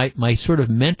 And my sort of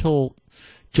mental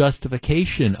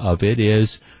justification of it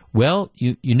is, well,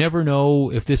 you never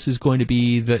know if this is going to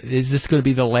be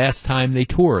the last time they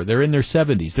tour. They're in their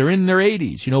 70s. They're in their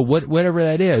 80s. Whatever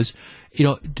that is,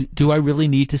 do I really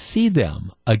need to see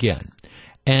them again?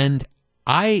 And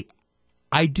I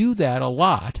do that a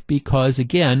lot because,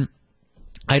 again,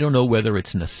 I don't know whether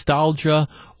it's nostalgia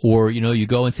or, you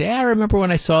go and say, I remember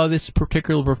when I saw this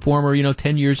particular performer,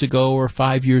 10 years ago or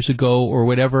 5 years ago or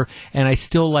whatever, and I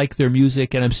still like their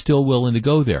music and I'm still willing to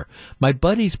go there. My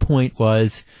buddy's point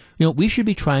was, we should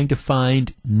be trying to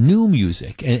find new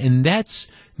music, and that's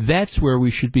where we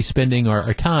should be spending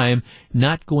our time,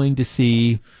 not going to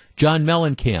see John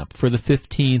Mellencamp for the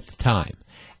 15th time.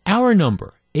 Our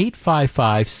number,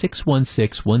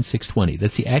 855-616-1620.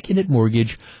 That's the Acunet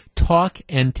Mortgage talk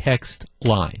and text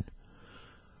line.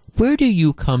 Where do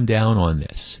you come down on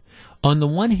this? On the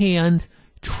one hand,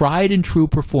 tried and true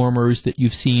performers that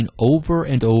you've seen over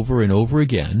and over and over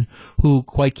again, who,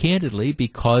 quite candidly,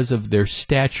 because of their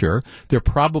stature, they're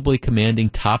probably commanding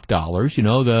top dollars.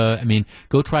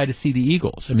 Go try to see the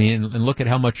Eagles. And look at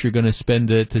how much you're going to spend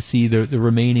to see the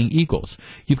remaining Eagles.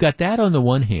 You've got that on the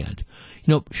one hand.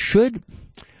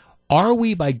 Are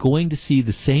we, by going to see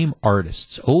the same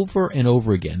artists over and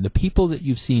over again, the people that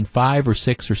you've seen 5 or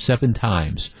 6 or 7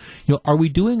 times, are we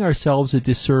doing ourselves a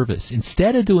disservice?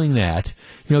 Instead of doing that,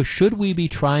 should we be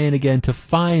trying again to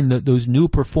find those new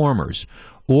performers?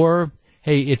 Or,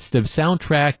 hey, it's the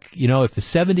soundtrack, if the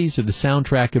 70s are the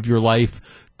soundtrack of your life,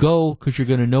 go, because you're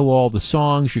going to know all the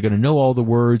songs, you're going to know all the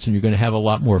words, and you're going to have a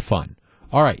lot more fun.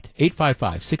 All right,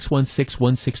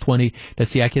 855-616-1620.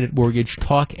 That's the Accident Mortgage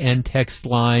talk and text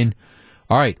line.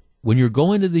 All right, when you're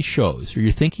going to these shows or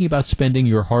you're thinking about spending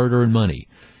your hard-earned money,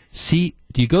 do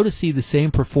you go to see the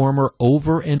same performer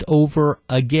over and over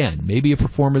again? Maybe a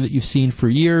performer that you've seen for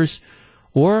years?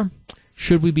 Or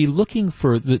should we be looking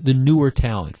for the newer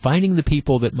talent, finding the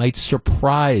people that might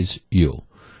surprise you?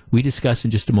 We discuss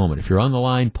in just a moment. If you're on the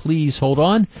line, please hold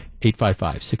on.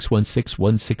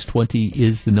 855-616-1620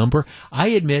 is the number. I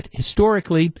admit,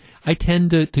 historically, I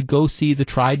tend to go see the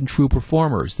tried and true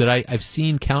performers that I've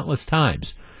seen countless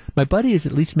times. My buddy is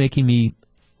at least making me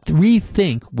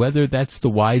rethink whether that's the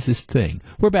wisest thing.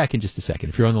 We're back in just a second.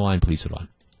 If you're on the line, please hold on.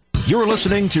 You're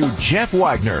listening to Jeff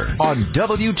Wagner on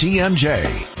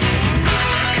WTMJ.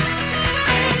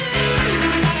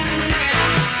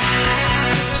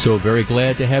 So very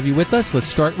glad to have you with us. Let's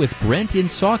start with Brent in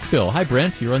Saukville. Hi,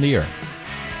 Brent. You're on the air.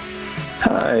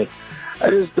 Hi.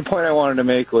 The point I wanted to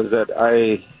make was that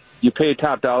you pay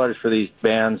top dollars for these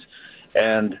bands,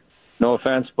 and no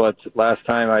offense, but last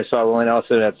time I saw Willie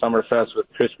Nelson at Summerfest with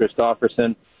Chris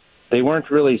Christopherson, they weren't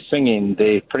really singing.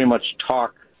 They pretty much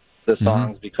talk the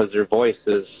songs because their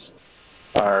voices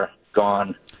are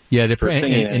gone. Yeah,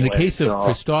 in the case of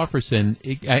Christopherson,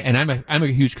 and I'm a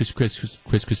huge Chris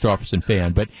Christopherson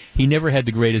fan, but he never had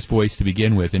the greatest voice to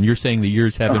begin with, and you're saying the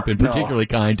years haven't been particularly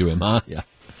kind to him, huh?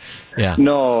 Yeah.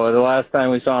 No, the last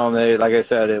time we saw him, like I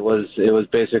said, it was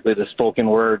basically the spoken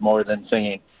word more than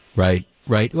singing. Right.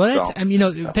 Well, that's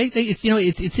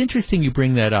it's interesting you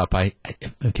bring that up.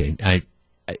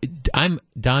 I'm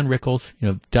Don Rickles.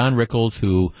 Don Rickles,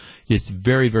 who is a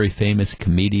very, very famous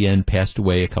comedian, passed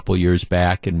away a couple years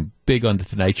back and big on the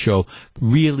Tonight Show,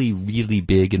 really, really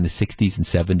big in the 60s and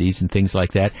 70s and things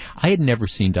like that. I had never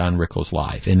seen Don Rickles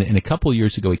live. And a couple of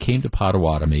years ago, he came to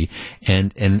Potawatomi,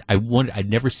 and I'd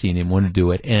never seen him, wanted to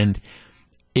do it. And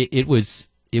it was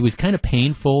kind of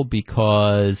painful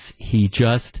because I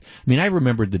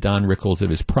remembered the Don Rickles of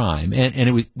his prime,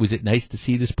 and was it nice to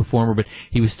see this performer, but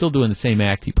he was still doing the same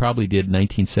act he probably did in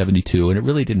 1972, and it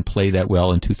really didn't play that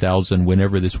well in 2000,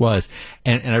 whenever this was.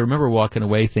 And I remember walking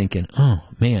away thinking, oh,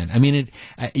 man.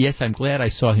 Yes, I'm glad I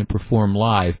saw him perform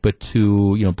live, but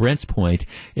to, Brent's point,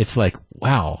 it's like,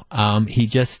 wow,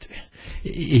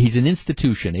 he's an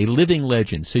institution, a living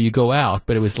legend. So you go out,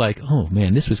 but it was like, oh,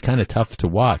 man, this was kind of tough to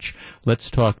watch. Let's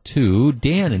talk to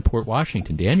Dan in Port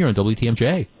Washington. Dan, you're on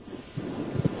WTMJ.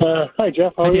 Hi,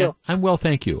 Jeff. How are you? I'm well,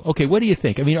 thank you. Okay, what do you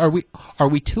think? Are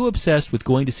we too obsessed with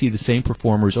going to see the same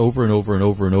performers over and over and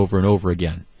over and over and over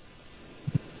again?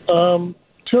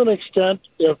 To an extent,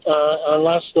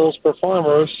 unless those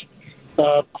performers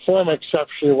perform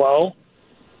exceptionally well,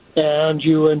 and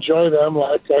you enjoy them,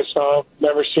 like I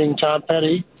remember seeing Tom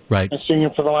Petty, right, and seeing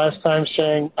him for the last time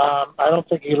saying, I don't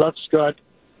think he looks good.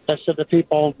 I said to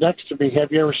people next to me,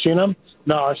 have you ever seen him?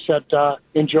 No, I said,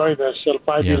 enjoy this. It'll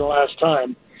probably be the last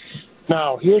time.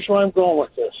 Now, here's where I'm going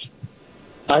with this.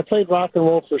 I played rock and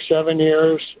roll for 7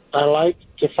 years. I like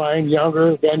to find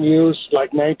younger venues,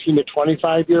 like 19 to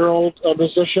 25-year-old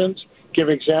musicians. Give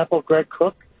example, Greg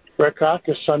Cook. Greg Cook,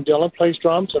 his son Dylan plays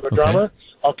drums. I'm a drummer.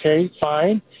 Okay,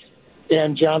 fine.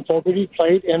 And John Fogerty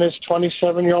played, and his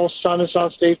 27-year-old son is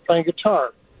on stage playing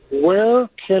guitar. Where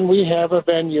can we have a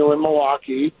venue in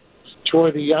Milwaukee to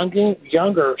where the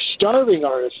younger starving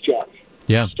artists, Jeff,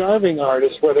 starving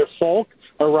artists, whether folk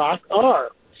or rock,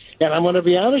 are? And I'm going to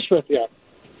be honest with you.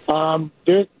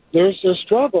 There's a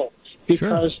struggle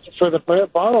because for the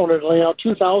bar owner to lay out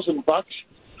 $2,000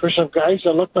 for some guys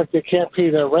that look like they can't pay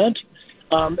their rent.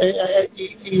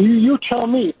 You tell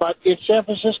me, but in San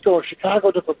Francisco or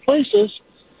Chicago, different places,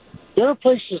 there are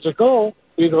places to go.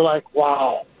 You're like,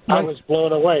 wow, I was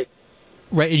blown away.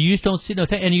 Right, and you just don't see and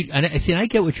I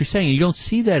get what you're saying. You don't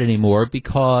see that anymore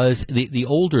because the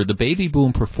older, the baby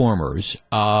boom performers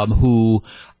who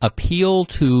at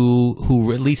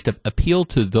least appeal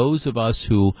to those of us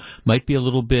who might be a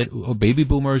little bit baby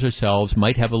boomers ourselves,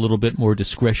 might have a little bit more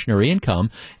discretionary income,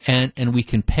 and we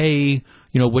can pay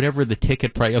whatever the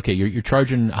ticket price. Okay, you're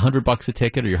charging $100 a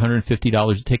ticket or you're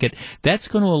 $150 a ticket. That's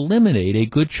going to eliminate a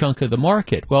good chunk of the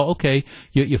market. Well, okay,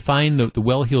 you find the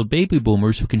well-heeled baby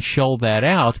boomers who can shell that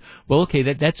out. Well, okay,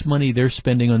 that's money they're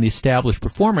spending on the established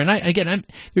performer. And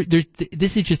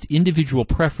this is just individual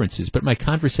preferences. But my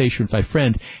conversation with my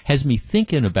friend has me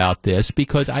thinking about this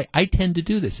because I tend to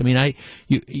do this. I mean,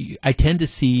 I tend to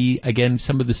see again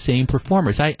some of the same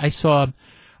performers. I saw.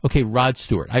 Okay, Rod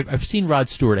Stewart. I've seen Rod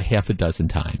Stewart a half a dozen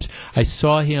times. I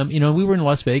saw him, we were in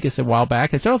Las Vegas a while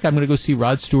back. I said, okay, I'm going to go see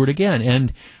Rod Stewart again.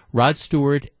 And Rod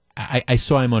Stewart, I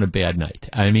saw him on a bad night.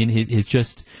 I mean,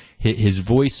 his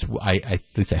voice, at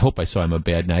least I hope I saw him a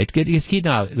bad night.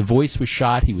 The voice was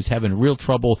shot. He was having real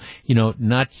trouble,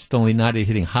 not only not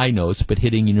hitting high notes, but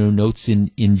hitting, notes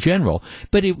in general.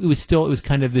 But it was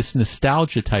kind of this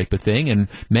nostalgia type of thing. And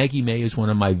Maggie May is one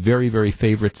of my very, very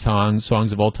favorite songs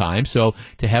of all time. So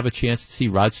to have a chance to see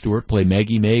Rod Stewart play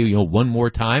Maggie May, one more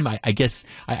time, I guess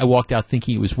I walked out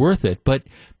thinking it was worth it. But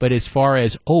as far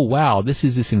as, oh wow, this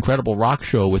is this incredible rock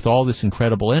show with all this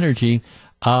incredible energy,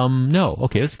 no.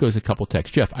 Okay, let's go to a couple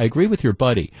texts. Jeff, I agree with your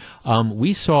buddy.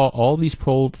 We saw all these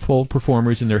full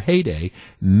performers in their heyday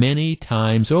many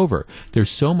times over. There's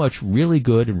so much really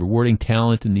good and rewarding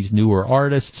talent in these newer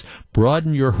artists.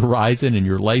 Broaden your horizon and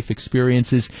your life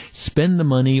experiences. Spend the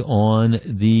money on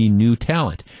the new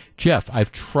talent. Jeff,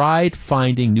 I've tried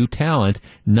finding new talent,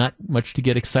 not much to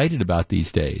get excited about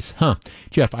these days.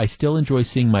 Jeff, I still enjoy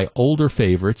seeing my older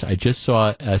favorites. I just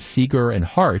saw Seeger and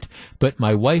Hart, but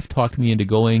my wife talked me into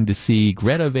going to see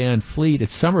Greta Van Fleet at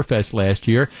Summerfest last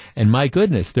year, and my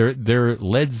goodness, they're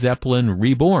Led Zeppelin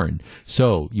reborn.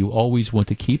 So you always want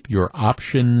to keep your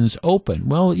options open.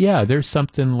 Well, yeah, there's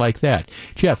something like that.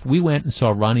 Jeff, we went and saw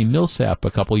Ronnie Millsap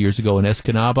a couple years ago in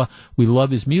Escanaba. We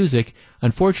love his music.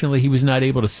 Unfortunately, he was not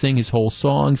able to sing his whole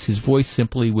songs. His voice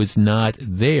simply was not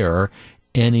there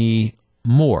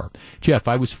anymore. Jeff,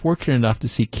 I was fortunate enough to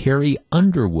see Carrie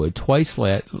Underwood twice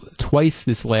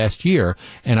this last year,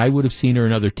 and I would have seen her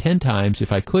another 10 times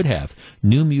if I could have.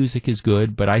 New music is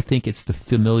good, but I think it's the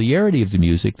familiarity of the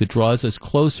music that draws us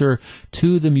closer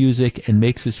to the music and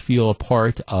makes us feel a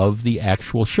part of the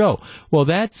actual show. Well,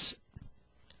 that's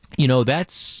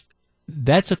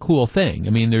a cool thing. I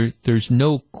mean, there's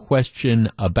no question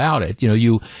about it.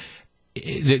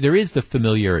 There is the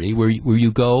familiarity where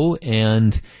you go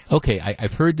and, okay,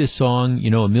 I've heard this song,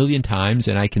 a million times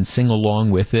and I can sing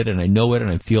along with it and I know it and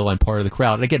I feel I'm part of the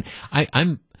crowd. And again,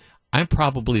 I'm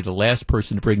probably the last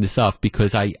person to bring this up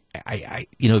because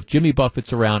if Jimmy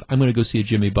Buffett's around, I'm going to go see a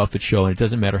Jimmy Buffett show, and it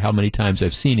doesn't matter how many times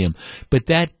I've seen him. But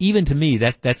that, even to me,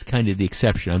 that's kind of the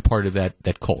exception. I'm part of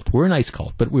that cult. We're a nice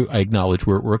cult, but I acknowledge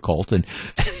we're a cult, and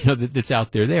that's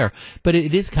out there. But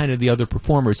it is kind of the other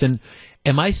performers. And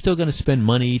am I still going to spend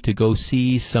money to go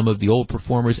see some of the old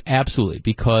performers? Absolutely,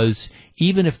 because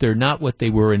even if they're not what they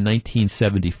were in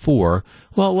 1974,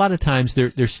 well, a lot of times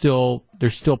they're still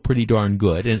pretty darn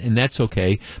good, and that's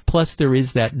okay. Plus, there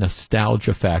is that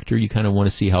nostalgia factor. You kind of want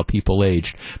to see how people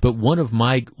aged. But one of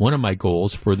my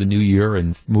goals for the new year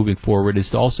and moving forward is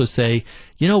to also say,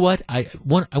 you know what, I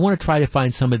want to try to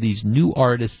find some of these new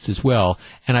artists as well,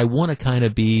 and I want to kind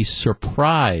of be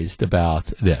surprised about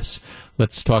this.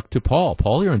 Let's talk to Paul.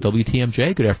 Paul, you're on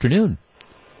WTMJ. Good afternoon.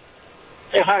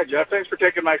 Hey, hi, Jeff. Thanks for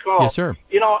taking my call. Yes, sir.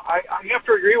 I have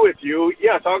to agree with you.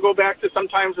 Yes, I'll go back to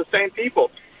sometimes the same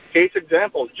people. Case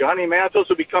example, Johnny Mathis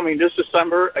will be coming this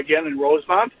December again in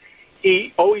Rosemont.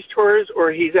 He always tours,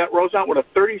 or he's at Rosemont with a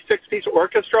 36-piece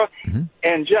orchestra. Mm-hmm.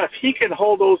 And, Jeff, he can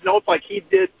hold those notes like he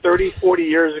did 30, 40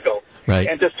 years ago. Right.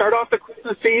 And to start off the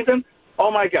Christmas season, oh,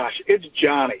 my gosh, it's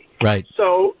Johnny. Right.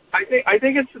 So I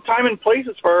think it's the time and place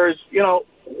as far as,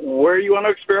 where you want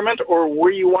to experiment or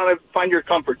where you want to find your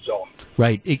comfort zone.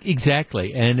 Right,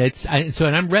 exactly. And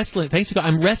I'm wrestling. Thanks,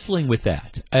 I'm wrestling with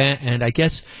that. And I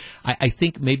guess I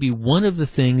think maybe one of the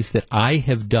things that I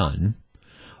have done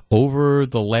over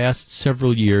the last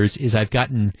several years is I've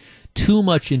gotten too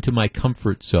much into my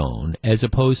comfort zone as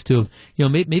opposed to,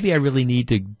 maybe I really need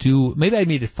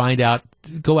to find out,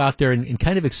 go out there and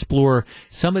kind of explore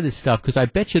some of this stuff, because I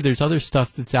bet you there's other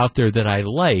stuff that's out there that I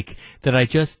like that I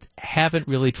just haven't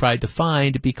really tried to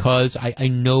find because I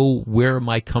know where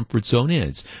my comfort zone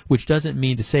is, which doesn't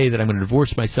mean to say that I'm going to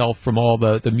divorce myself from all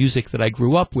the music that I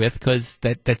grew up with, because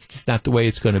that's just not the way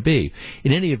it's going to be.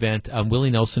 In any event,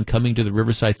 Willie Nelson coming to the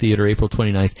Riverside Theater April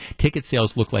 29th. Ticket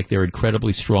sales look like they're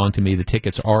incredibly strong to me. The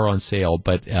tickets are on sale,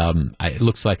 but it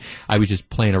looks like I was just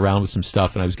playing around with some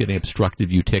stuff and I was getting obstructed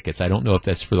view tickets. I don't know if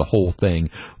that's for the whole thing,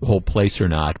 the whole place or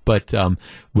not. But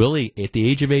Willie, at the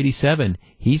age of 87,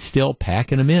 he's still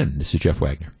packing them in. This is Jeff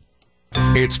Wagner.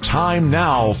 It's time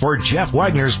now for Jeff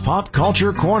Wagner's Pop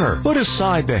Culture Corner. Put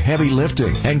aside the heavy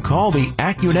lifting and call the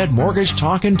AccuNet Mortgage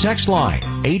Talk and Text line,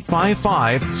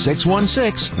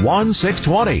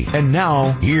 855-616-1620. And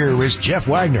now, here is Jeff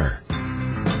Wagner.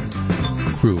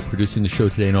 Crew producing the show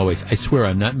today and always. I swear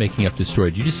I'm not making up this story.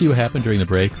 Did you just see what happened during the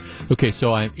break? Okay,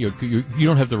 so you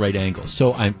don't have the right angle.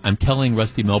 So I'm telling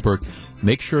Rusty Melberg,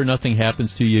 make sure nothing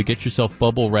happens to you. Get yourself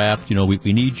bubble wrapped.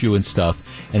 We need you and stuff.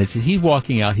 And as he's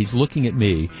walking out, he's looking at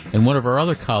me, and one of our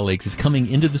other colleagues is coming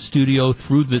into the studio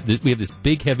through we have this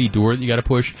big heavy door that you got to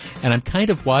push, and I'm kind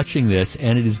of watching this,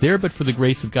 and it is there but for the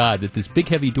grace of God that this big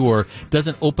heavy door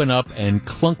doesn't open up and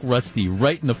clunk Rusty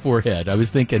right in the forehead. I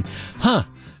was thinking,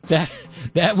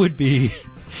 that would be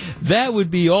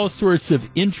all sorts of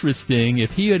interesting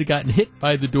if he had gotten hit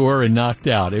by the door and knocked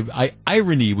out.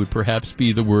 Irony would perhaps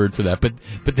be the word for that. But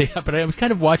I was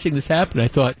kind of watching this happen. I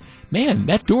thought, man,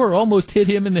 that door almost hit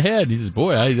him in the head. He says,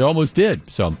 boy, I almost did.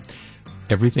 So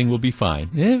everything will be fine.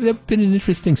 That's been an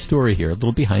interesting story here, a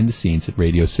little behind the scenes at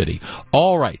Radio City.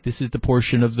 All right, this is the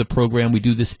portion of the program. We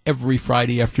do this every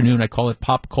Friday afternoon. I call it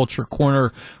Pop Culture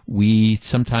Corner. We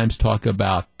sometimes talk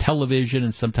about television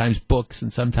and sometimes books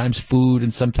and sometimes food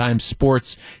and sometimes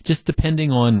sports, just depending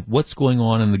on what's going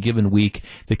on in the given week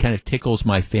that kind of tickles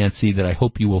my fancy that I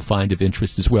hope you will find of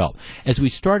interest as well. As we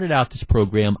started out this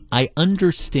program, I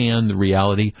understand the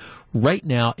reality. Right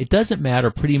now, it doesn't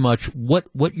matter pretty much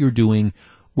what you're doing.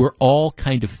 We're all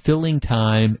kind of filling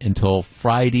time until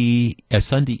Sunday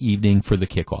evening for the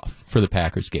kickoff for the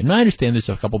Packers game. And I understand there's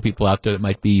a couple people out there that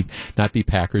might not be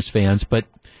Packers fans, but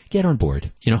get on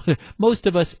board. Most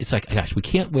of us, it's like, gosh, we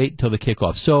can't wait until the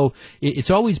kickoff. So it's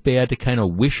always bad to kind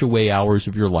of wish away hours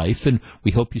of your life, and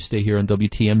we hope you stay here on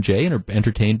WTMJ and are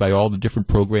entertained by all the different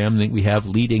programming that we have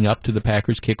leading up to the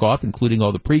Packers kickoff, including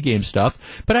all the pregame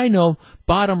stuff. But I know,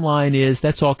 bottom line is,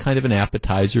 that's all kind of an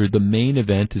appetizer. The main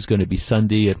event is going to be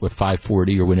Sunday at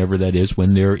 5:40 or whenever that is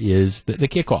when there is the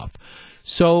kickoff.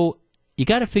 So you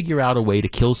got to figure out a way to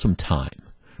kill some time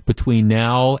between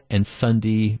now and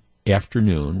Sunday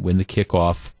afternoon when the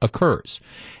kickoff occurs.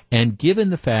 And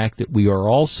given the fact that we are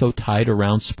all so tied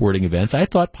around sporting events, I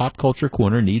thought Pop Culture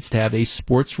Corner needs to have a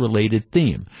sports-related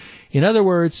theme. In other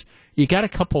words, you got a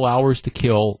couple hours to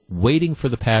kill waiting for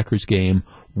the Packers game.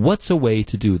 What's a way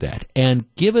to do that?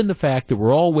 And given the fact that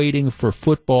we're all waiting for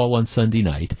football on Sunday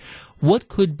night, what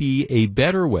could be a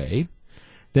better way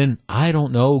than, I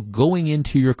don't know, going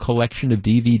into your collection of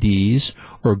DVDs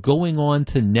or going on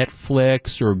to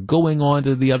Netflix or going on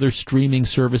to the other streaming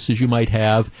services you might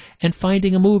have and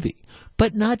finding a movie?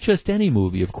 But not just any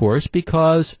movie, of course,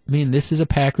 because, this is a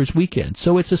Packers weekend.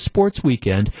 So it's a sports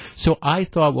weekend. So I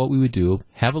thought what we would do,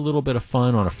 have a little bit of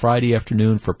fun on a Friday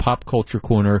afternoon for Pop Culture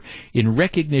Corner in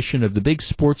recognition of the big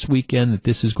sports weekend that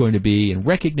this is going to be, in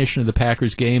recognition of the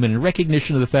Packers game, and in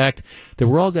recognition of the fact that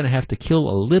we're all going to have to kill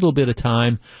a little bit of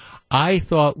time. I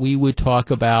thought we would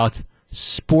talk about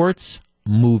sports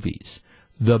movies.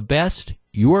 The best,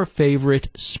 your favorite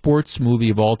sports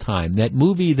movie of all time. That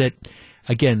movie that,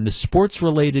 again, the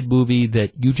sports-related movie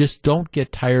that you just don't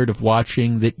get tired of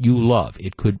watching, that you love.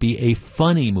 It could be a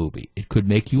funny movie. It could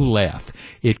make you laugh.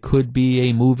 It could be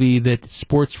a movie that's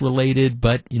sports-related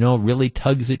but, really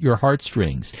tugs at your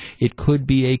heartstrings. It could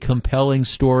be a compelling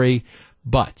story.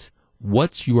 But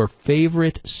what's your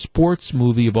favorite sports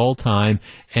movie of all time?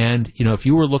 And, if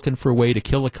you were looking for a way to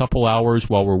kill a couple hours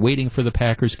while we're waiting for the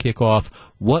Packers kickoff,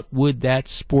 what would that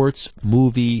sports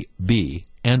movie be?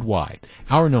 And why?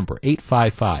 Our number,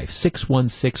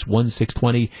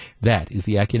 855-616-1620. That is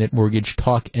the AccuNet Mortgage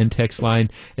talk and text line.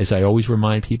 As I always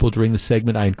remind people during the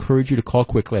segment, I encourage you to call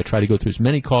quickly. I try to go through as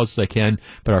many calls as I can,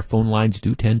 but our phone lines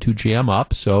do tend to jam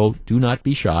up, so do not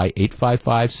be shy.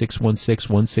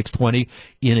 855-616-1620.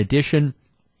 In addition,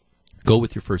 go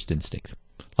with your first instinct.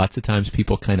 Lots of times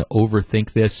people kind of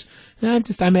overthink this.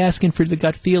 I'm asking for the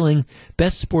gut feeling.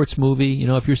 Best sports movie,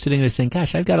 if you're sitting there saying,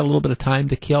 gosh, I've got a little bit of time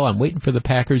to kill. I'm waiting for the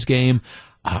Packers game.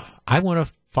 I want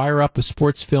to fire up a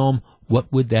sports film.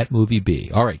 What would that movie be?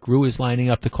 All right, Gru is lining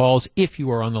up the calls. If you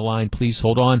are on the line, please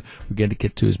hold on. We're going to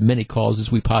get to as many calls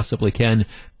as we possibly can.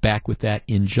 Back with that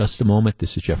in just a moment.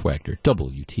 This is Jeff Wagner,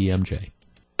 WTMJ.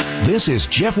 This is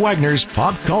Jeff Wagner's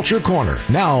Pop Culture Corner.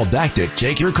 Now back to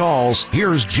take your calls.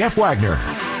 Here's Jeff Wagner.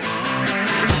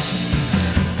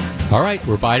 All right,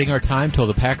 we're biding our time till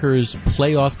the Packers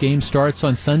playoff game starts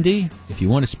on Sunday. If you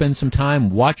want to spend some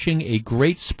time watching a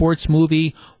great sports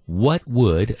movie, what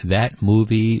would that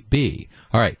movie be?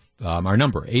 All right, our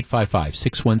number,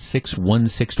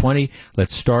 855-616-1620.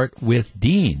 Let's start with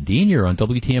Dean. Dean, you're on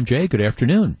WTMJ. Good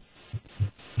afternoon.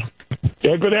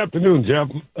 Yeah, good afternoon, Jeff.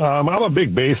 I'm a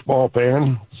big baseball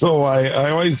fan, so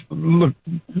I always look.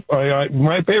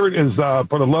 My favorite is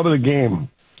For the Love of the Game.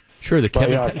 Sure, the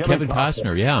Kevin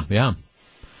Costner. Yeah.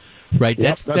 Right,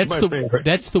 Yep,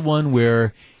 that's the one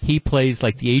where he plays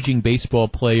like the aging baseball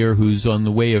player who's on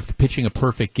the way of pitching a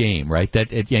perfect game. Right,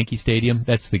 that at Yankee Stadium.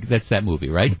 That's that movie,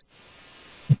 right?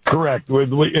 Correct. With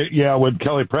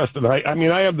Kelly Preston. I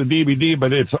mean, I have the DVD,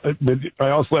 but I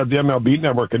also have the MLB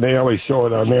Network, and they always show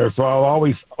it on there. So I'll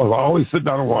always sit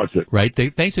down and watch it. Right.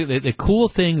 Thanks. The cool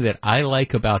thing that I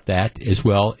like about that as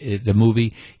well, the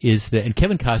movie, is that, and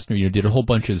Kevin Costner, did a whole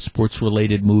bunch of sports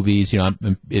related movies.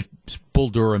 Bull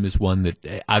Durham is one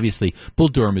that, obviously, Bull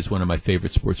Durham is one of my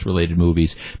favorite sports related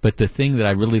movies. But the thing that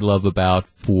I really love about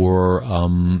For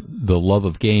the Love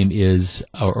of Game is,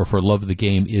 or For Love of the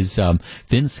Game is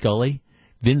Vin Scully.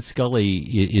 Vin Scully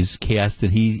is cast,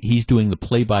 and he's doing the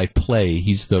play-by-play.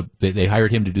 They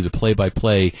hired him to do the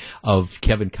play-by-play of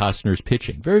Kevin Costner's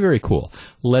pitching. Very, very cool.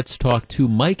 Let's talk to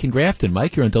Mike in Grafton.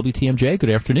 Mike, you're on WTMJ. Good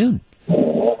afternoon.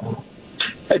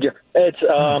 Hey, Jeff. It's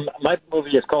my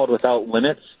movie is called Without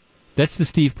Limits. That's the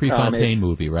Steve Prefontaine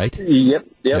movie, right? Yep.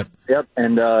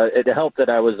 And it helped that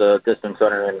I was a distance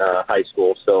runner in high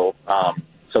school, so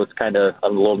it's kind of a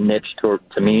little niche to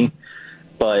me.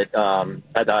 But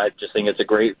I just think it's a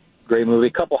great movie.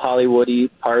 A couple Hollywoody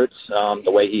parts. The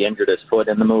way he injured his foot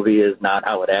in the movie is not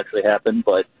how it actually happened,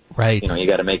 but right. You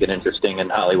got to make it interesting in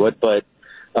Hollywood. But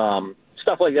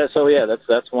stuff like that. So yeah,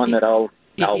 that's one that I'll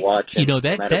watch.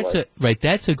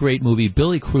 That's a great movie.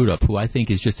 Billy Crudup, who I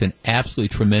think is just an absolutely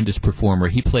tremendous performer,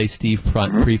 he plays Steve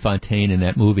Prefontaine in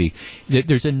that movie.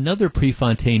 There's another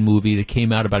Prefontaine movie that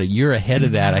came out about a year ahead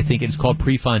of that. I think it's called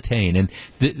Prefontaine, and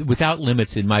Without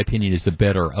Limits, in my opinion, is the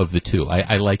better of the two.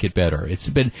 I like it better.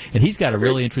 And he's got a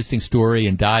really interesting story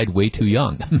and died way too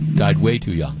young.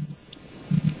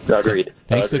 Agreed.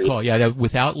 Thanks for the call. Yeah,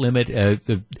 Without Limit. And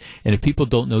if people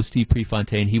don't know Steve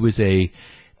Prefontaine, he was a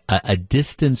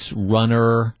distance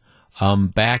runner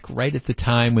back right at the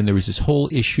time when there was this whole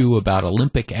issue about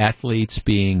Olympic athletes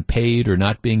being paid or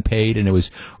not being paid, and he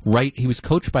was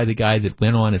coached by the guy that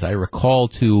went on, as I recall,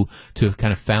 to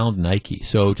kind of found Nike.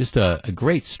 So just a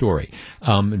great story,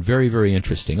 and very, very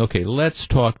interesting. Okay, let's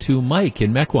talk to Mike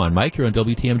in Mequon. Mike, you're on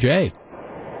WTMJ.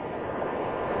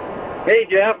 Hey,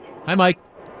 Jeff. Hi, Mike.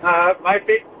 My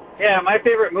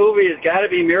favorite movie has got to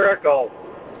be Miracle.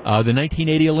 The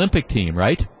 1980 Olympic team,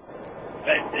 right?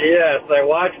 Yes, I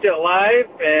watched it live,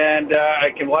 and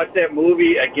I can watch that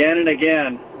movie again and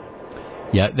again.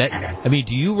 Yeah,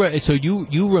 do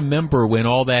you remember when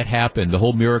all that happened, the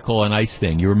whole Miracle on Ice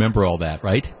thing? You remember all that,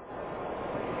 right?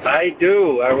 I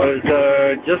do. I was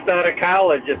just out of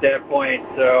college at that point,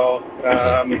 so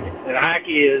and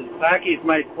hockey's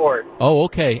my sport. Oh,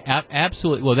 okay,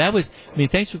 absolutely. Well, that was.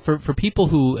 Thanks for people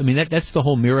who. That's the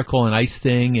whole Miracle on Ice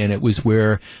thing, and it was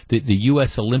where the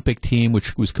U.S. Olympic team,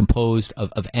 which was composed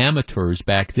of amateurs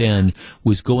back then,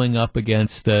 was going up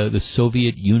against the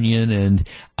Soviet Union, and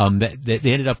they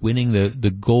ended up winning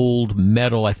the gold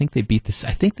medal. I think they beat the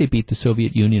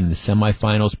Soviet Union in the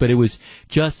semifinals, but it was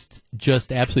just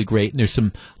absolutely great. And there's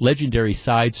some legendary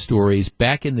side stories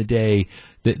back in the day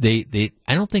that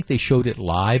I don't think they showed it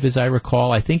live, as I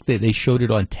recall. I think that they showed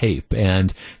it on tape.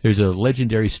 And there's a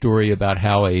legendary story about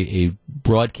how a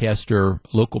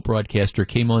local broadcaster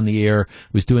came on the air,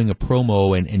 was doing a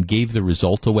promo and gave the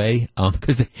result away,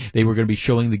 because they were going to be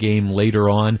showing the game later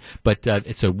on. But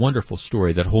it's a wonderful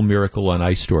story, that whole Miracle on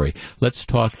Ice story. Let's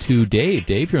talk to Dave.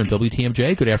 Dave, you're on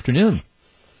WTMJ. Good afternoon.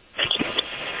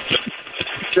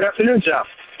 Good afternoon, Jeff.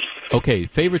 Okay,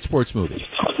 favorite sports movie?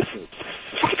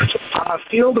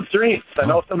 Field of Dreams. I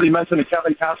know somebody mentioned a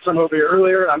Kevin Costner movie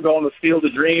earlier. I'm going with Field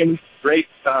of Dreams. Great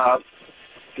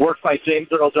work by James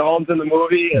Earl Jones in the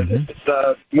movie. Mm-hmm. It's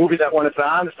a movie that when it's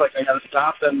on, it's like I got to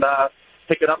stop and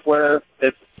pick it up where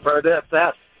it's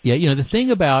at. Yeah, the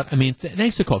thing about,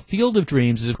 thanks to call Field of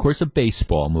Dreams is, of course, a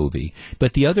baseball movie.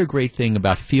 But the other great thing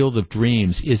about Field of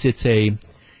Dreams is it's a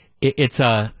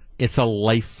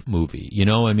life movie,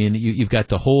 you've got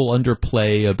the whole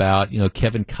underplay about,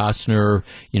 Kevin Costner,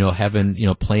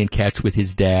 playing catch with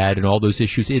his dad and all those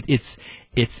issues. It's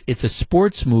a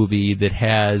sports movie that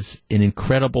has an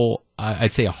incredible,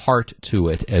 I'd say, a heart to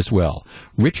it as well.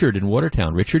 Richard in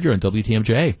Watertown. Richard, you're on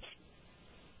WTMJ.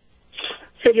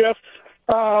 Hey, Jeff.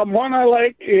 One I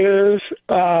like is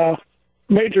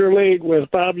Major League with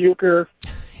Bob Uecker.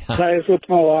 Guys with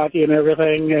Milwaukee and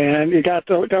everything, and you got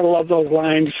to love those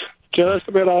lines. Just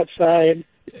a bit outside.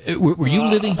 Were you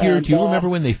living here? Do you remember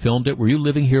when they filmed it? Were you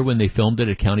living here when they filmed it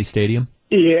at County Stadium?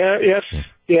 Yes,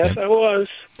 I was.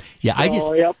 Yeah,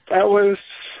 that was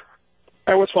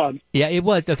It was fun. Yeah, it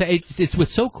was. It's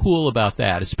what's so cool about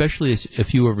that, especially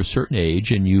if you are of a certain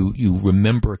age and you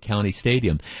remember County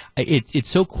Stadium. It's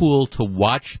so cool to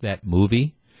watch that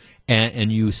movie.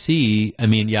 And you see, I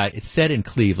mean, yeah, it's set in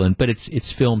Cleveland, but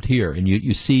it's filmed here. And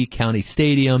you see County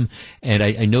Stadium, and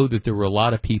I know that there were a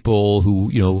lot of people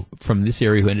who, from this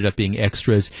area who ended up being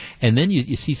extras. And then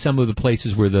you see some of the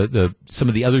places where some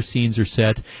of the other scenes are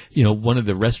set. One of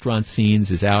the restaurant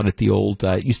scenes is out at the old,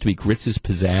 it used to be Gritz's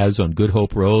Pizzazz on Good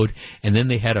Hope Road. And then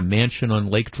they had a mansion on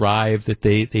Lake Drive that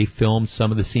they filmed some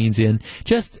of the scenes in.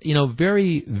 Just,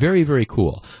 very, very, very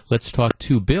cool. Let's talk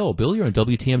to Bill. Bill, you're on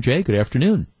WTMJ. Good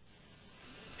afternoon.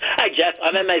 Hi, Jeff.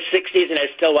 I'm in my 60s, and I'm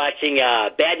still watching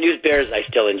Bad News Bears. I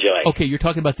still enjoy. Okay, you're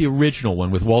talking about the original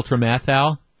one with Walter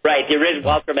Matthau? Right, the original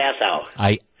Walter Matthau.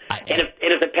 And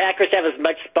if the Packers have as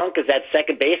much spunk as that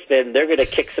second baseman, they're going to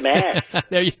kick some ass.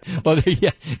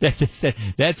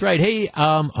 That's right. Hey,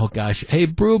 hey,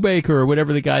 Brubaker, or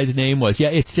whatever the guy's name was. Yeah,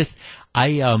 it's just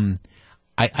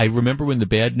I remember when the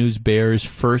Bad News Bears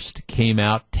first came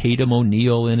out, Tatum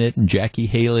O'Neal in it, and Jackie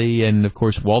Haley, and of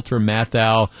course Walter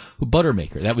Matthau,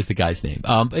 Buttermaker, that was the guy's name.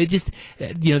 It just,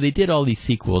 they did all these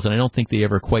sequels, and I don't think they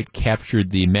ever quite captured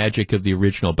the magic of the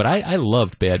original, but I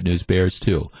loved Bad News Bears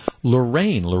too.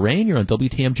 Lorraine, you're on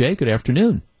WTMJ. Good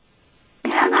afternoon.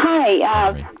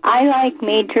 Hi, I like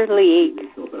Major League.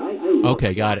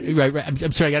 Okay, got it. Right.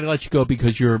 I'm sorry, I got to let you go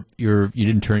because you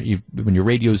didn't turn when your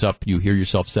radio's up, you hear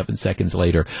yourself 7 seconds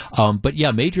later. But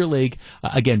yeah, Major League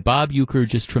again. Bob Uecker,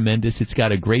 just tremendous. It's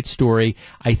got a great story.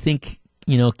 I think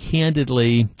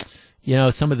candidly,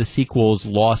 some of the sequels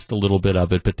lost a little bit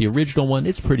of it, but the original one,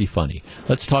 it's pretty funny.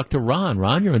 Let's talk to Ron.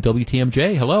 Ron, you're on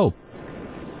WTMJ. Hello.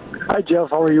 Hi, Jeff.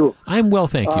 How are you? I'm well,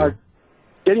 thank you.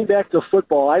 Getting back to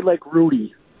football, I like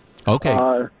Rudy. Okay.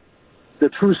 The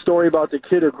true story about the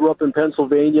kid who grew up in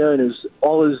Pennsylvania, and his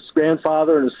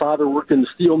grandfather and his father worked in the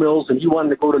steel mills, and he wanted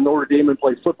to go to Notre Dame and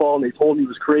play football, and they told him he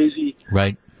was crazy.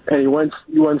 Right. And he went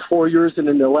 4 years, and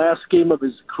in the last game of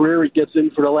his career, he gets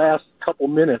in for the last couple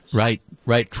minutes. Right.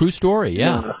 True story.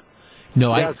 Yeah.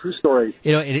 True story.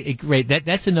 Great.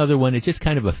 That's another one. It's just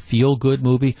kind of a feel-good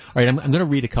movie. All right, I'm going to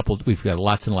read a couple. We've got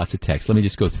lots and lots of texts. Let me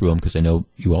just go through them because I know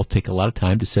you all take a lot of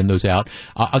time to send those out.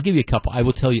 I'll give you a couple. I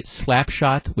will tell you,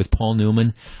 Slapshot with Paul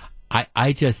Newman.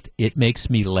 It makes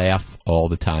me laugh all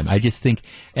the time. I just think,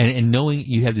 and knowing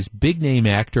you have this big name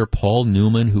actor, Paul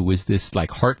Newman, who was this like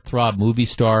heartthrob movie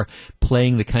star,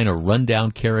 playing the kind of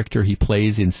rundown character he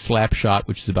plays in Slapshot,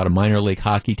 which is about a minor league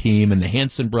hockey team, and the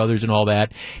Hanson brothers and all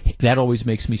that. That always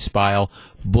makes me smile.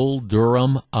 Bull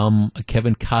Durham, a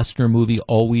Kevin Costner movie,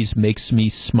 always makes me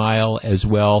smile as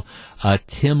well.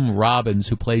 Tim Robbins,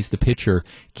 who plays the pitcher,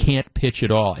 can't pitch at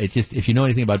all. It's just, if you know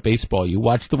anything about baseball, you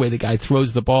watch the way the guy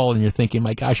throws the ball and you're thinking,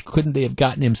 my gosh, couldn't they have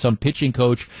gotten him some pitching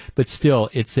coach? But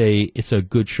still, it's a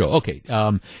good show. Okay,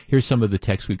 here's some of the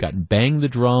texts we've gotten. Bang the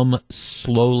Drum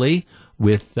Slowly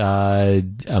with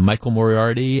Michael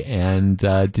Moriarty and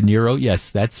De Niro.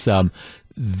 Yes, that's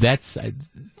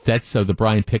the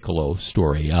Brian Piccolo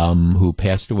story, who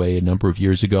passed away a number of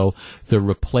years ago. The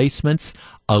Replacements,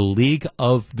 A League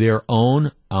of Their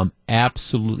Own,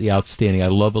 absolutely outstanding. I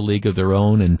love A League of Their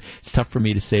Own, and it's tough for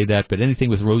me to say that, but anything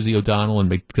with Rosie O'Donnell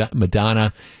and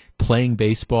Madonna playing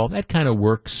baseball, that kind of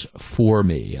works for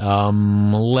me.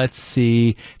 Let's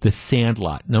see, The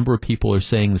Sandlot. Number of people are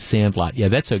saying The Sandlot. Yeah,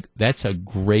 that's a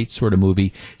great sort of movie.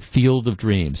 Field of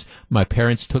Dreams. My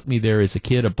parents took me there as a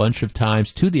kid a bunch of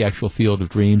times to the actual Field of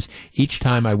Dreams. Each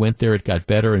time I went there, it got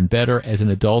better and better. As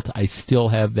an adult, I still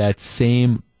have that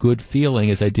same good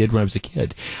feeling as I did when I was a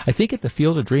kid. I think at the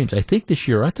Field of Dreams, I think this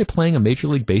year, aren't they playing a Major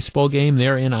League Baseball game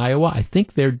there in Iowa? I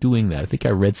think they're doing that. I think I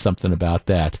read something about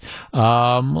that.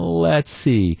 Let's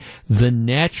see. The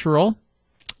Natural,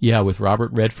 with Robert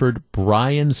Redford,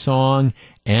 Brian Song,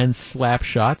 and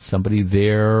Slapshot. Somebody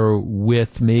there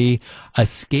with me.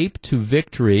 Escape to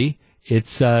Victory.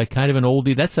 It's kind of an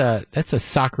oldie. That's a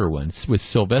soccer one. It's with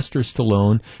Sylvester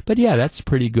Stallone. But yeah, that's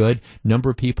pretty good.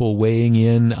 Number of people weighing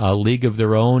in. A League of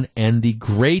Their Own, and the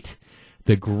great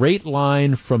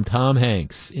line from Tom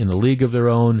Hanks in A League of Their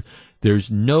Own.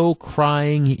 There's no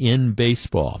crying in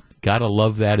baseball. Gotta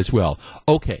love that as well.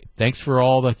 Okay, thanks for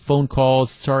all the phone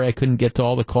calls. Sorry I couldn't get to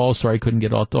all the calls. Sorry I couldn't get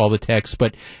to all the texts.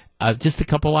 But just a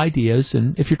couple ideas.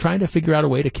 And if you're trying to figure out a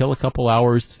way to kill a couple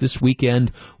hours this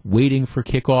weekend waiting for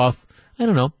kickoff, I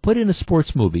don't know, put in a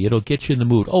sports movie. It'll get you in the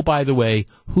mood. Oh, by the way,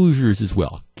 Hoosiers as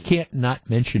well. Can't not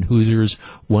mention Hoosiers,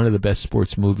 one of the best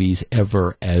sports movies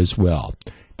ever as well.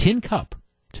 Tin Cup,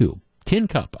 too. Tin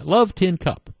Cup. I love Tin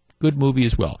Cup. good movie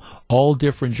as well. All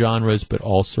different genres, but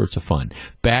all sorts of fun.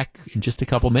 Back in just a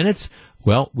couple minutes.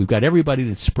 Well, we've got everybody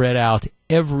that's spread out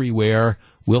everywhere.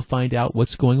 We'll find out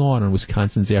what's going on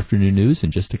Wisconsin's Afternoon News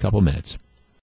in just a couple minutes.